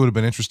why I think it would have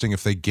been interesting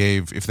if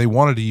they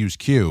wanted to use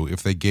Q,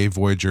 if they gave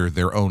Voyager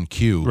their own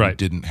Q, who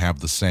didn't have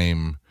the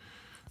same.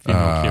 Q.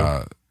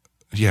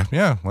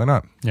 Yeah, why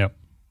not? Yep.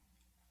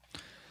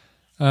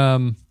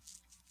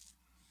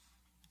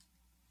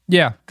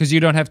 Yeah, because you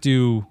don't have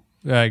to.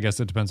 I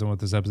guess it depends on what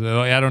this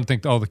episode. I don't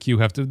think all the Q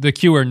have to. The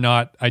Q are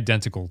not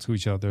identical to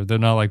each other. They're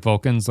not like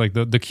Vulcans. Like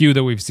the Q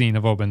that we've seen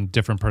have all been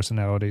different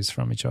personalities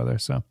from each other.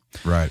 So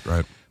right.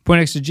 Point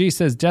Extra G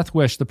says, Death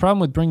Wish, the problem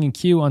with bringing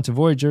Q onto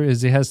Voyager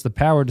is he has the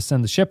power to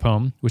send the ship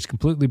home, which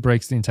completely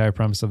breaks the entire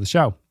premise of the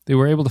show. They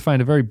were able to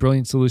find a very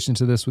brilliant solution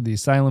to this with the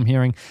asylum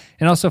hearing,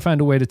 and also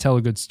found a way to tell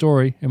a good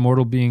story.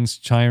 Immortal beings'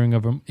 tiring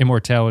of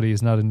immortality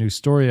is not a new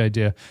story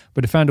idea,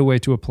 but it found a way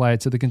to apply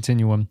it to the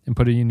continuum and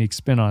put a unique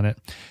spin on it.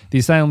 The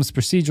asylum's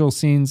procedural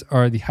scenes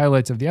are the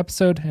highlights of the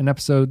episode, an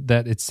episode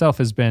that itself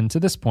has been, to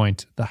this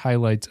point, the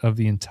highlight of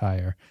the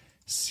entire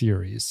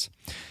series.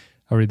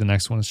 I'll read the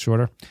next one, it's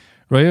shorter.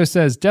 Royo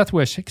says, Death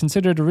Wish,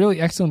 considered a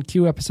really excellent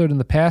Q episode in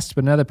the past,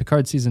 but now that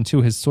Picard Season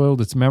 2 has soiled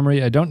its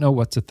memory, I don't know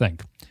what to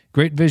think.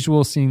 Great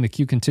visual, seeing the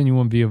Q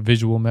Continuum be a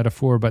visual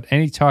metaphor, but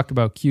any talk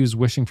about Q's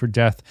wishing for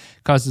death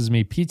causes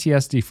me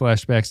PTSD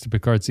flashbacks to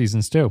Picard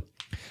Seasons 2.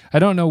 I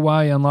don't know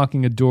why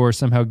unlocking a door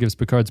somehow gives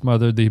Picard's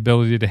mother the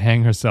ability to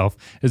hang herself,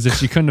 as if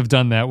she couldn't have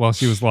done that while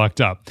she was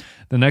locked up.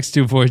 The next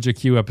two Voyager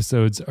Q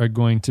episodes are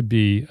going to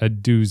be a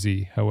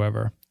doozy,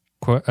 however.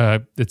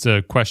 It's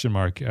a question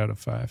mark out of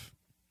 5.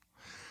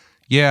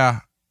 Yeah,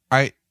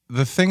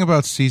 the thing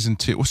about Season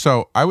 2,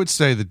 so I would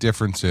say the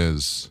difference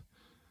is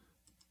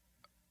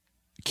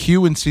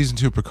Q in Season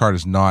 2 Picard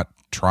is not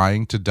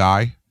trying to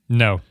die.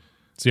 No,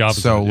 it's the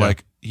opposite. So,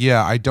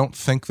 I don't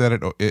think that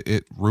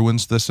it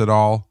ruins this at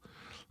all.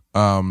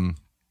 I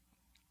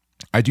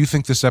do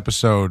think this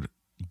episode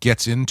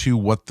gets into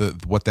what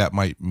that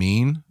might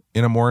mean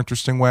in a more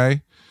interesting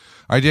way.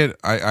 I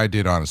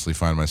did honestly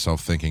find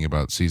myself thinking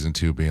about Season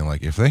 2 being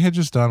like, if they had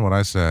just done what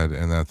I said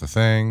and that the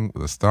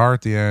star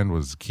at the end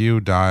was Q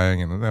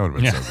dying, and that would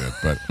have been so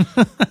good.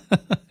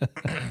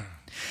 But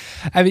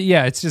I mean,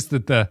 yeah, it's just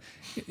that the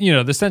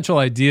central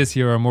ideas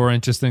here are more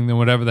interesting than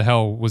whatever the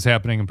hell was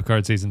happening in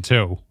Picard Season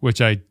 2,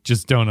 which I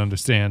just don't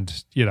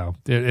understand.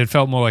 It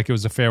felt more like it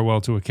was a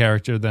farewell to a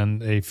character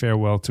than a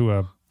farewell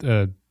to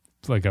a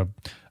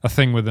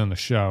thing within the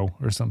show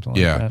or something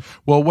like that.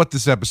 Well, what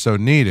this episode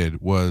needed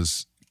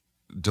was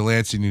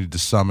Delancey needed to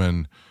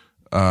summon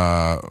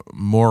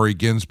Maury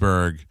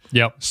Ginsberg,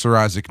 Sir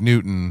Isaac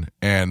Newton,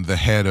 and the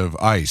head of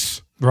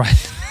ICE.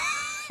 Right.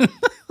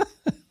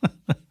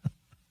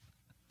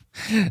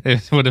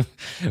 It would have.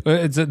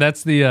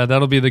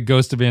 That'll be the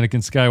Ghost of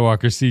Anakin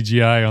Skywalker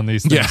CGI on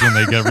these things when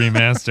they get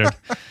remastered.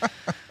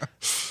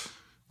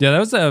 Yeah, that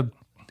was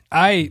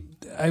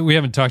we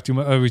haven't talked too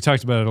much. We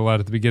talked about it a lot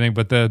at the beginning,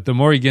 but the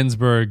Maury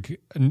Ginsberg,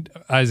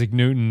 Isaac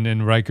Newton,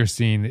 and Riker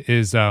scene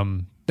is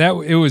that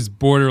it was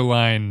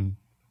borderline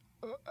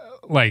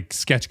like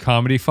sketch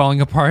comedy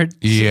falling apart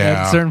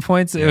at certain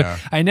points.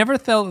 I never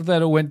felt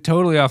that it went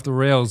totally off the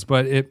rails,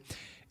 but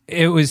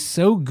it was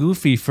so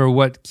goofy for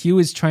what Q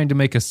is trying to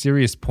make a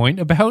serious point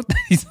about.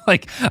 He's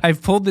like,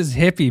 I've pulled this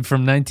hippie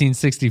from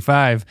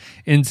 1965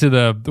 into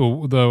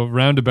the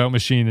roundabout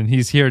machine, and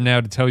he's here now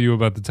to tell you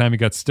about the time he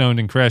got stoned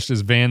and crashed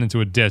his van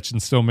into a ditch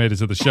and still made it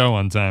to the show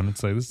on time.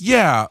 It's like this.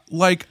 Yeah,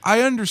 like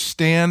I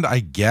understand, I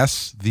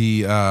guess,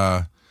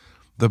 the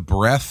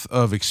breadth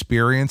of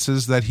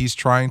experiences that he's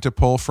trying to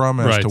pull from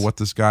as to what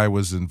this guy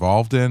was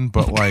involved in,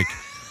 but like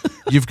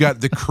you've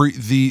got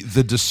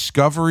the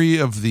discovery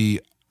of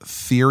the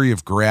theory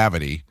of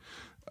gravity,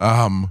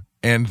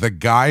 and the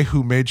guy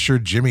who made sure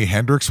Jimi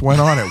Hendrix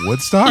went on at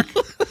Woodstock.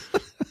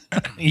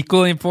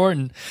 Equally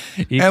important.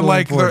 And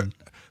like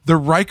the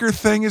Riker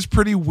thing is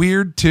pretty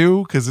weird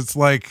too, because it's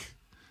like,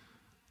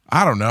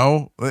 I don't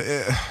know.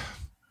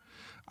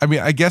 I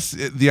mean, I guess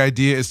the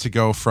idea is to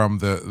go from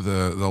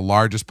the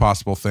largest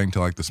possible thing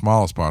to like the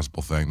smallest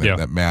possible thing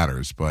that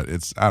matters. But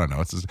it's, I don't know.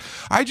 It's just,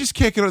 I just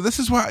can't get. This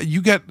is why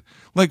you get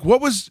like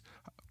what was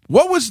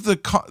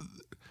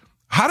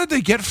how did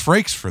they get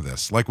Frakes for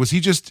this? Like, was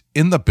he just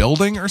in the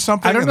building or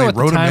something? I don't know. And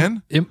they wrote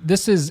him in.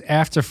 This is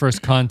after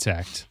First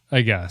Contact, I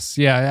guess.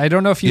 Yeah, I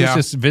don't know if he was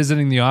just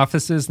visiting the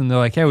offices and they're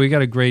like, "Hey, we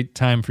got a great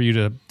time for you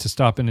to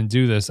stop in and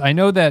do this." I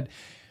know that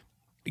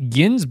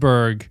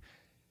Ginsberg,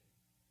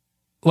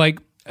 like.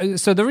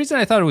 So the reason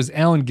I thought it was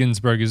Allen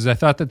Ginsberg is I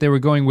thought that they were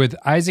going with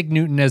Isaac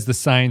Newton as the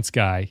science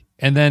guy,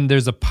 and then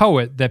there's a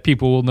poet that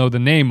people will know the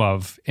name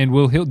of, and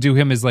he'll do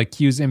him as like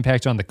Q's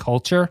impact on the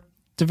culture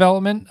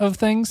development of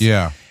things.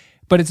 Yeah.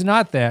 But it's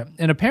not that.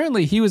 And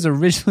apparently he was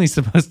originally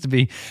supposed to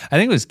be, I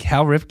think it was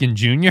Cal Ripken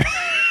Jr.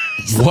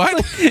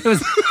 What? It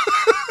was,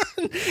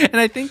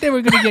 and I think they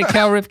were going to get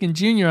Cal Ripken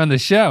Jr. on the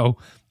show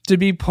to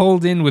be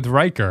pulled in with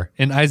Riker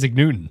and Isaac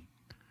Newton.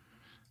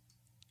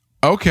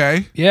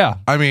 Okay. Yeah.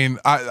 I mean,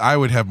 I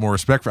would have more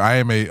respect for.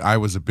 I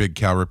was a big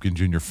Cal Ripken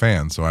Jr.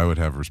 fan, so I would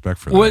have respect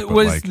for that.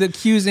 Was the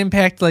Q's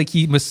impact like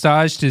he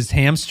massaged his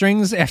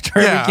hamstrings after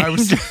every game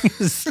during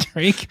his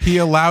streak? He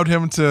allowed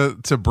him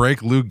to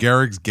break Lou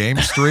Gehrig's game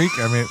streak.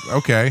 I mean,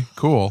 okay,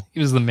 cool. He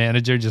was the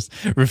manager, just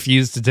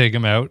refused to take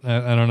him out.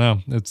 I don't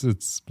know.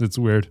 It's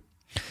weird.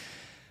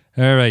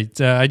 All right,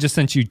 I just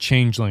sent you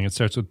Changeling. It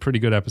starts with pretty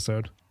good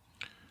episode.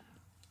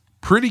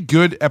 Pretty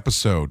good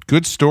episode.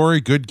 Good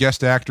story, good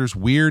guest actors,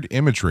 weird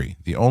imagery.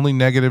 The only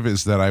negative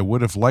is that I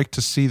would have liked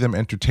to see them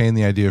entertain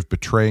the idea of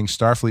betraying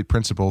Starfleet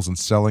principles and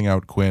selling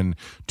out Quinn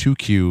to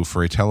Q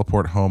for a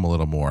teleport home a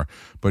little more.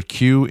 But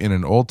Q in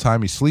an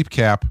old-timey sleep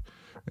cap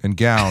and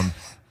gown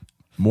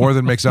more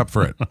than makes up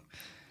for it.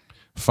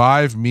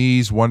 5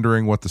 me's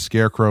wondering what the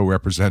Scarecrow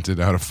represented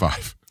out of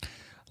 5.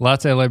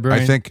 Latte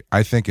Librarian.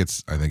 I think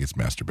it's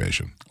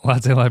masturbation.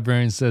 Latte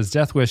Librarian says,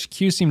 Death Wish,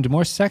 Q seemed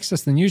more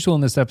sexist than usual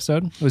in this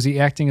episode. Was he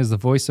acting as the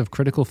voice of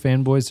critical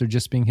fanboys or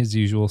just being his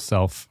usual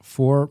self?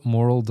 4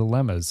 moral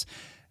dilemmas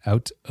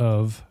out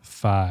of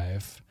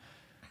 5.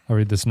 I'll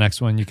read this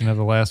next one. You can have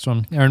the last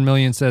one. Aaron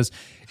Million says,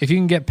 if you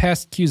can get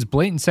past Q's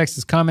blatant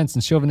sexist comments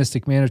and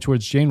chauvinistic manner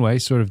towards Janeway,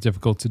 sort of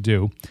difficult to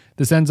do,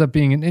 this ends up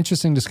being an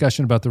interesting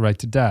discussion about the right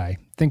to die.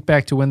 Think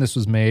back to when this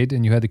was made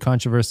and you had the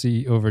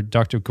controversy over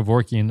Dr.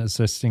 Kevorkian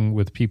assisting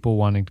with people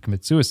wanting to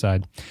commit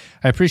suicide.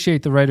 I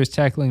appreciate the writers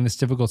tackling this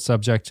difficult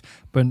subject,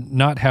 but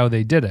not how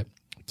they did it.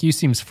 Q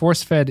seems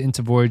force-fed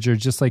into Voyager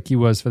just like he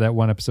was for that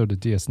one episode of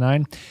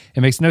DS9.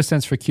 It makes no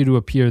sense for Q to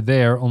appear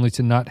there only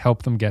to not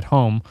help them get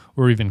home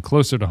or even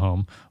closer to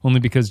home, only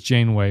because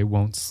Janeway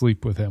won't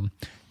sleep with him.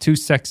 2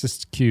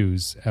 sexist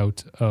Qs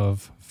out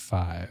of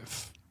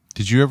 5.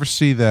 Did you ever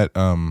see that,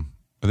 I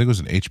think it was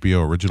an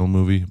HBO original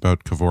movie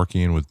about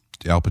Kevorkian with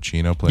Al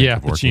Pacino playing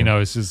Kevorkian?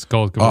 Pacino is just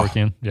called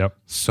Kevorkian. Yep.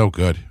 So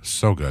good.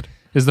 So good.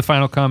 Is the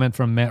final comment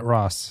from Matt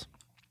Ross.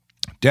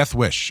 Death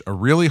Wish, a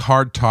really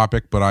hard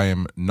topic, but I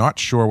am not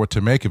sure what to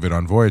make of it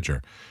on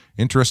Voyager.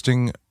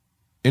 Interesting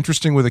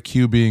with a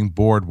Q being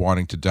bored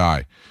wanting to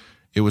die.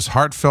 It was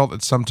heartfelt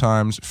at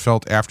sometimes,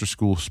 felt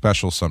after-school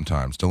special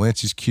sometimes.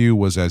 Delancey's Q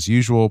was, as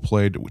usual,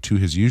 played to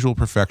his usual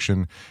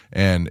perfection,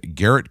 and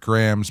Garrett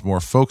Graham's more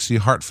folksy,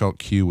 heartfelt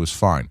Q was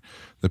fine.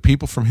 The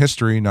people from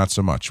history, not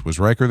so much. Was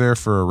Riker there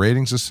for a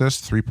ratings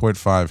assist?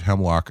 3.5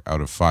 Hemlock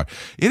out of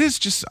 5. It is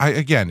just,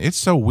 again, it's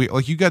so weird.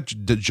 Like, you got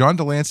John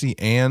Delancey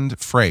and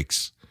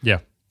Frakes. Yeah.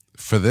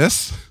 For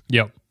this?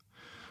 Yep.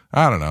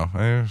 I don't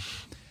know.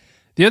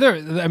 The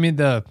other, I mean,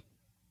 the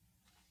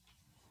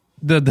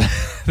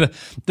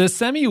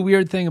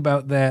semi-weird thing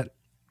about that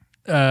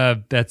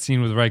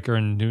scene with Riker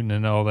and Newton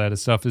and all that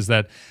stuff is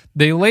that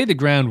they lay the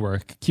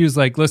groundwork. Q's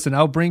like, listen,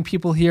 I'll bring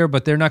people here,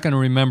 but they're not going to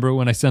remember it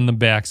when I send them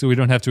back, so we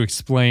don't have to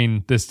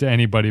explain this to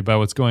anybody about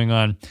what's going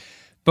on.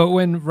 But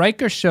when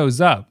Riker shows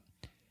up,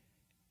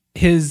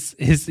 his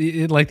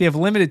like, they have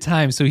limited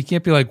time, so he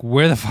can't be like,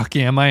 where the fuck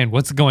am I and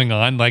what's going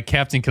on? Like,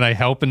 Captain, can I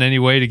help in any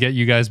way to get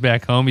you guys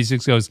back home? He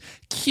just goes,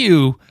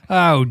 Q,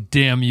 oh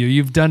damn you,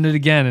 you've done it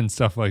again, and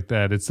stuff like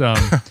that. It's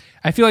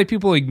I feel like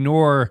people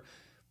ignore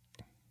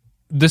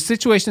the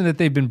situation that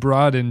they've been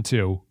brought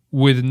into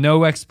with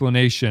no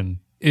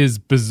explanation is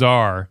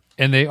bizarre,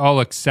 and they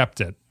all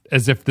accept it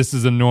as if this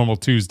is a normal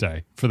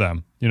Tuesday for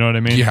them. You know what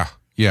I mean? Yeah.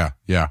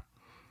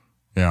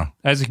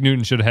 Isaac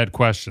Newton should have had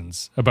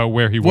questions about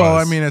where he was. Well,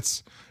 I mean,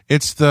 it's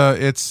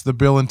the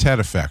Bill and Ted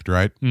effect,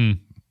 right? Mm.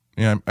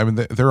 Yeah, I mean,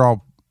 they're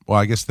all. Well,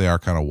 I guess they are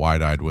kind of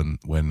wide-eyed when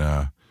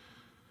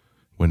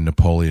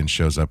Napoleon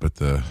shows up at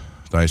the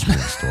ice cream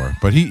store,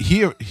 but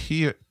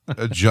he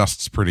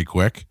adjusts pretty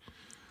quick.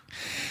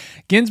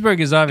 Ginsberg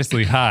is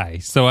obviously high,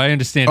 so I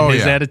understand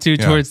his attitude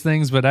towards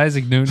things, but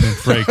Isaac Newton and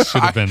Frakes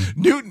should have been.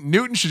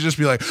 Newton should just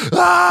be like,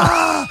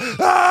 ah!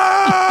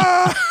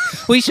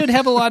 We should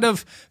have a lot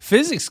of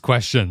physics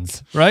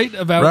questions, right?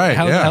 About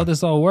how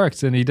this all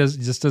works, and he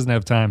just doesn't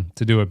have time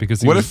to do it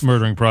because he was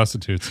murdering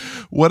prostitutes.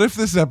 What if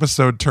this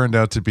episode turned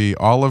out to be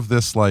all of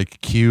this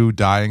like Q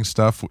dying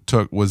stuff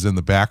was in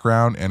the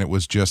background, and it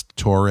was just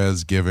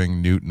Torres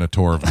giving Newton a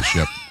tour of the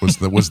ship was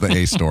the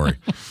A story?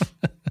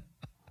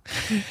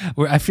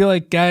 I feel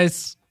like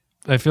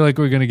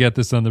we're going to get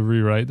this on the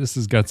rewrite. This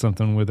has got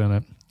something within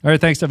it. All right,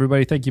 thanks,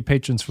 everybody. Thank you,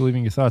 patrons, for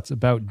leaving your thoughts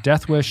about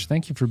Death Wish.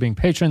 Thank you for being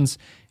patrons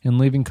and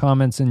leaving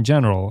comments in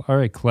general. All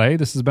right, Clay,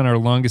 this has been our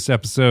longest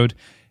episode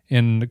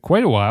in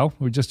quite a while.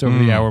 We're just over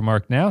the hour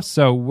mark now.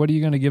 So what are you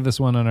going to give this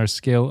one on our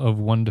scale of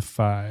 1 to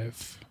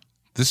 5?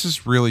 This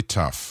is really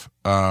tough.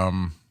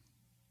 I'm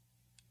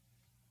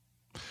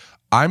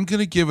going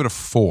to give it a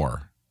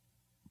 4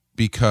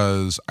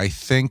 because I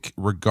think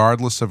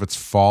regardless of its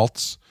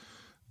faults,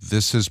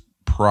 this has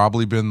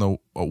probably been the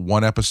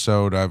one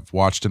episode I've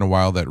watched in a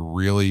while that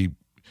really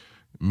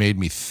made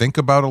me think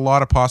about a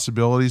lot of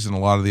possibilities and a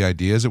lot of the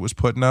ideas it was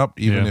putting up,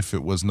 even if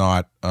it was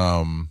not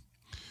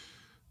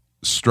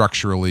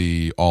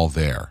structurally all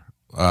there.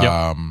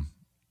 I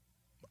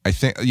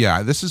think,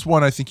 this is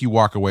one I think you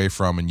walk away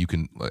from, and you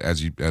can,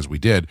 as we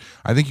did,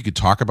 I think you could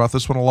talk about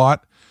this one a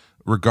lot,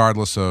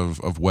 regardless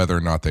of whether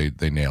or not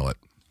they nail it.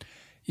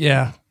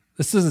 Yeah.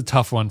 This is a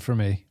tough one for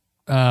me.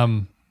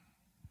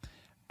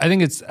 I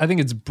think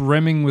it's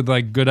brimming with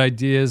like good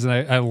ideas, and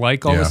I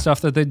like all the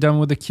stuff that they've done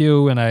with the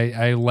Q, and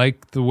I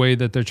like the way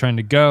that they're trying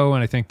to go,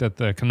 and I think that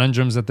the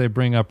conundrums that they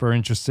bring up are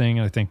interesting,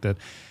 and I think that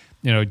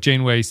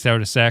Janeway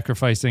started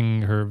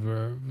sacrificing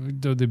her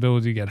the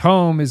ability to get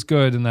home is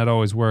good, and that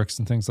always works,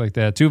 and things like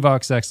that.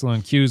 Tuvok's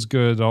excellent, Q's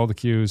good, all the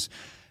Q's.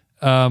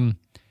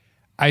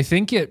 I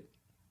think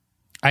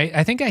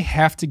I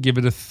have to give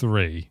it a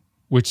 3,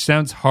 which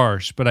sounds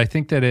harsh, but I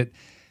think that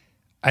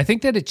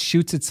it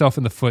shoots itself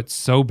in the foot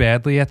so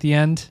badly at the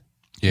end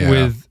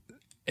with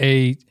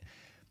a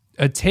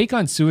take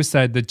on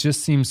suicide that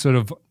just seems sort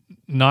of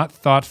not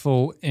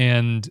thoughtful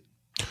and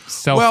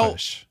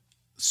selfish.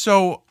 Well,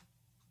 so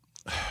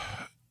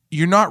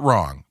you're not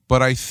wrong,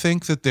 but I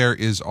think that there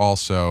is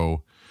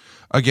also,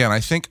 again, I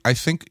think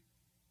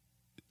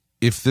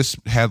if this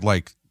had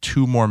like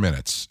 2 more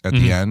minutes at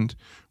the end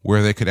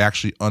where they could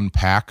actually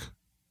unpack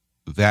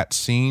that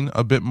scene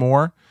a bit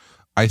more,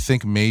 I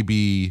think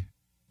maybe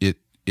it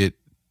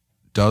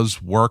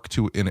does work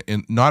in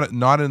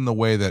not in the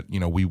way that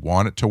we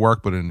want it to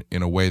work, but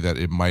in a way that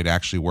it might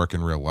actually work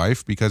in real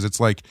life, because it's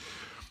like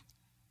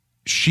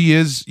she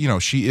is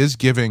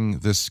giving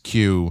this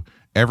Q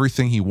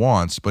everything he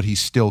wants, but he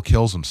still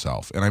kills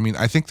himself. And I mean,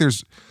 I think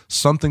there's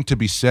something to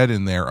be said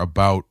in there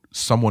about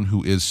someone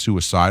who is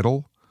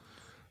suicidal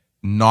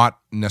not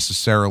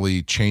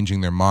necessarily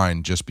changing their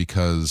mind just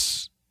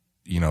because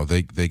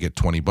they get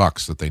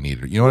 $20 that they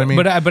needed. You know what I mean?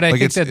 But I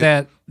think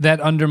that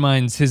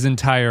undermines his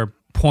entire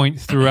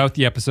point throughout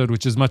the episode,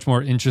 which is much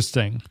more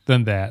interesting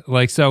than that.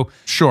 Like, so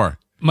sure,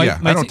 I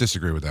don't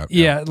disagree with that.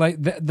 Yeah, like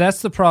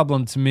that's the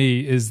problem to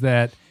me, is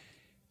that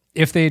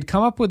if they had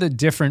come up with a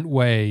different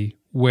way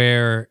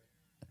where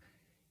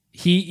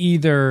he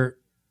either,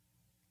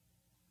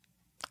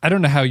 I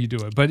don't know how you do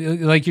it, but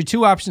like your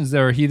 2 options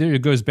there are, he either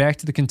goes back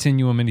to the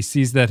continuum and he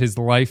sees that his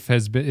life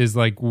is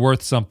like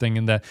worth something,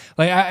 and that,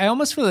 like, I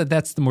almost feel that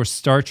that's the more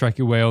Star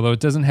Trek-y way, although it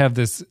doesn't have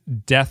this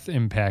death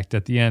impact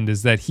at the end,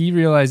 is that he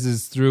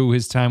realizes through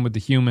his time with the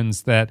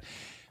humans that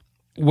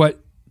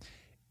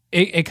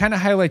it kind of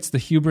highlights the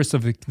hubris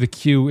of the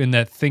Q in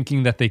that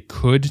thinking that they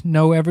could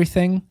know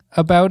everything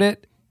about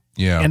it.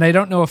 Yeah. And I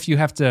don't know if you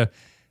have to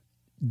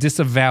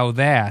disavow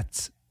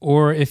that,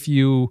 or if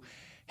you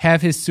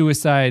have his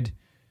suicide,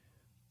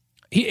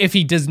 if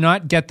he does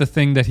not get the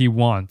thing that he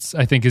wants,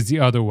 I think is the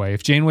other way.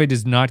 If Janeway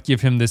does not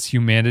give him this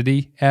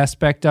humanity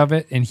aspect of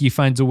it, and he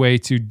finds a way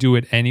to do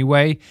it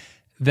anyway,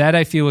 that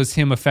I feel is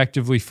him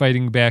effectively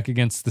fighting back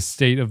against the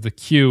state of the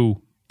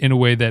Q in a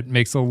way that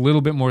makes a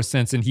little bit more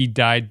sense, and he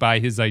died by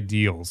his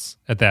ideals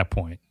at that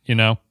point,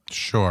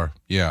 Sure,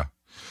 yeah.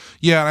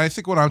 Yeah, and I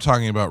think what I'm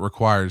talking about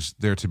requires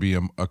there to be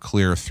a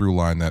clear through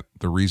line, that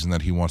the reason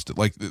that he wants to,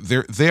 like,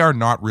 they are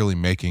not really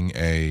making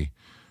a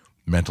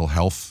mental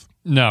health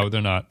No,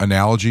 they're not.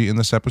 analogy in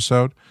this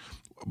episode.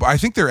 But I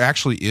think there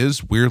actually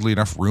is, weirdly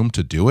enough, room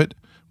to do it,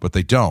 but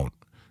they don't.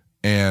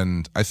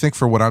 And I think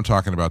for what I'm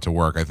talking about to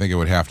work, I think it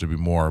would have to be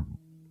more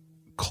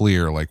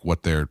clear, like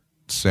what they're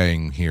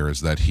saying here is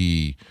that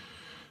he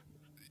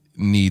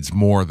needs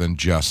more than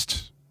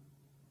just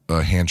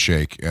a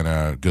handshake and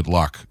a good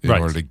luck in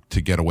order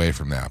to get away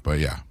from that. But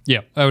yeah,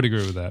 I would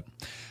agree with that.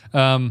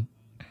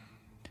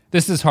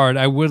 This is hard.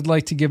 I would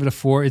like to give it a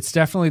 4. It's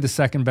definitely the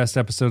second best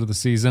episode of the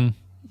season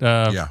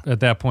at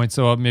that point.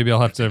 So maybe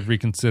I'll have to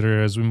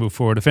reconsider as we move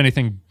forward. If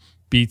anything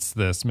beats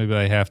this, maybe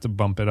I have to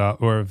bump it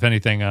up, or if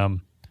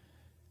anything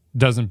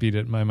doesn't beat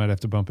it, I might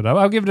have to bump it up.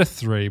 I'll give it a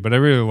 3, but I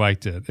really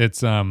liked it. It's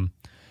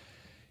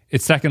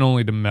second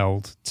only to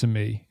Meld to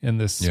me in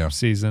this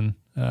season.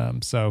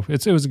 So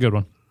it was a good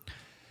one.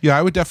 Yeah,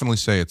 I would definitely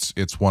say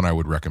it's one I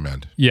would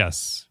recommend.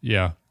 Yes,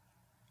 yeah.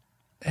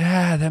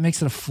 That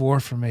makes it a 4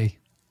 for me.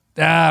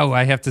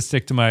 I have to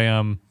stick to my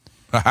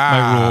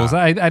my rules.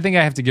 I think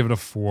I have to give it a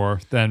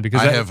 4 then,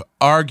 because I have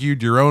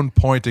argued your own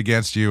point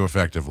against you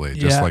effectively,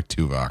 just like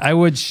Tuvok. I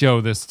would show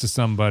this to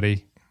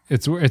somebody.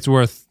 It's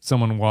worth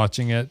someone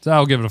watching it.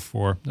 I'll give it a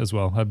 4 as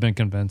well. I've been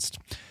convinced.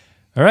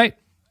 All right,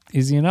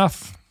 easy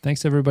enough.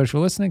 Thanks everybody for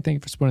listening. Thank you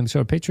for supporting the show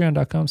at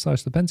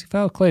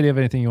patreon.com/thepensifile. Clay, do you have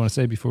anything you want to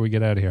say before we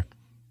get out of here?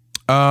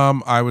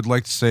 I would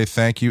like to say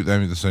thank you. I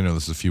know this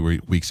is a few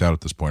weeks out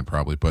at this point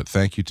probably, but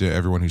thank you to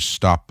everyone who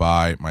stopped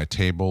by my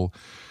table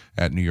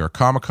at New York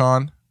Comic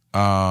Con.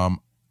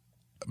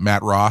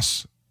 Matt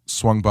Ross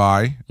swung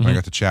by. I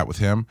got to chat with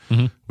him,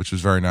 which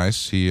was very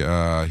nice. He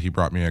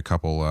brought me a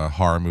couple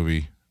horror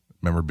movie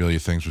memorabilia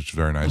things, which was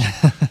very nice.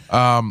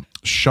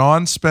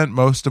 Sean spent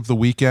most of the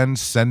weekend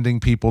sending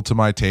people to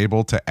my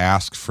table to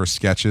ask for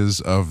sketches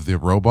of the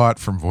robot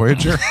from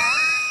Voyager.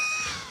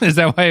 Is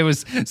that why it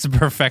was so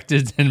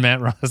perfected in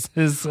Matt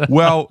Ross's?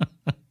 Well,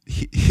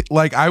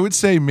 like I would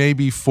say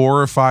maybe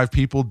 4 or 5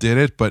 people did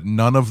it, but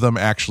none of them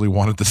actually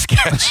wanted the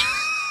sketch.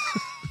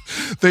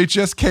 They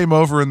just came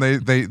over and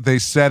they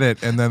said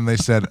it, and then they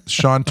said,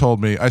 Sean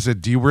told me. I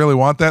said, do you really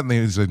want that? And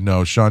they said,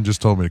 no, Sean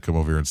just told me to come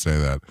over here and say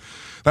that.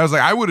 And I was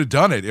like, I would have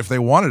done it if they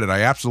wanted it.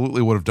 I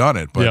absolutely would have done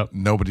it, but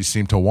nobody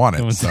seemed to want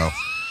it. So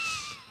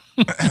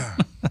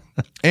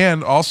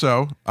And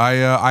also, I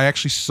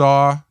actually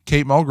saw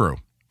Kate Mulgrew.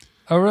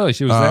 Oh, really?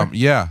 She was there?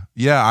 Yeah.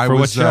 I For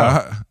was. what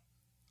show?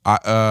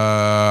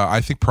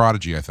 I think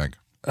Prodigy. I think.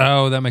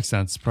 Oh, that makes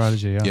sense.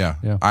 Prodigy. Yeah.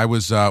 I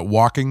was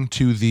walking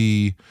to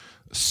the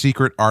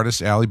secret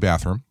artist alley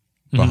bathroom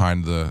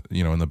behind the,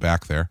 in the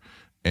back there,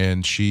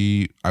 and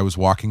I was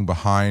walking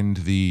behind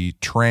the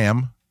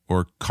tram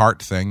or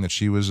cart thing that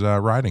she was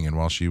riding in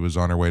while she was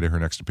on her way to her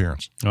next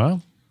appearance.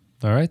 Well,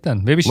 all right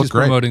then. Maybe she's Looked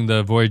great. promoting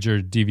the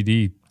Voyager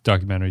DVD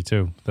documentary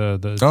too.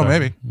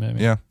 Maybe.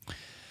 Yeah.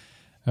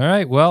 All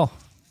right. Well,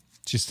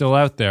 she's still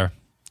out there.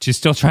 She's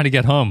still trying to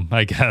get home,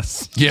 I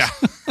guess. Yeah.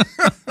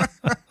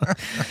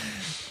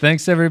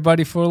 Thanks,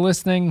 everybody, for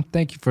listening.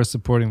 Thank you for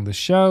supporting the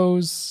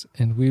shows.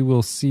 And we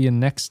will see you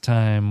next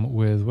time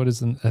with,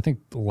 I think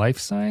Life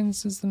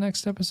Signs is the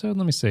next episode.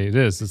 Let me see. It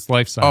is. It's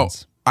Life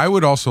Signs. Oh, I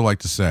would also like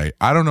to say,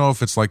 I don't know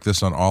if it's like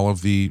this on all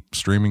of the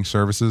streaming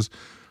services,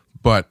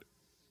 but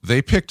they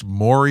picked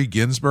Maury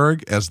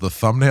Ginsberg as the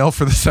thumbnail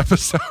for this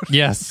episode.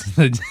 Yes.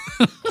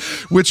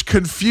 Which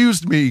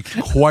confused me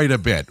quite a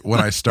bit when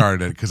I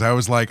started it, because I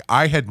was like,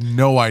 I had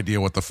no idea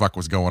what the fuck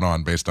was going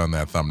on based on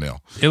that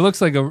thumbnail. It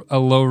looks like a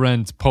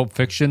low-rent Pulp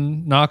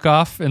Fiction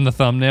knockoff in the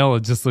thumbnail.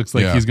 It just looks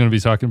like he's going to be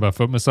talking about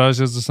foot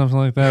massages or something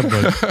like that,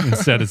 but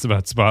instead it's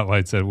about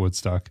spotlights at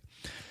Woodstock.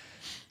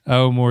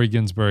 Oh, Maury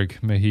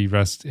Ginsberg, may he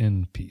rest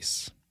in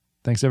peace.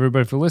 Thanks,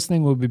 everybody, for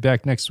listening. We'll be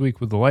back next week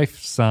with the Life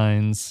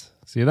Signs.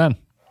 See you then.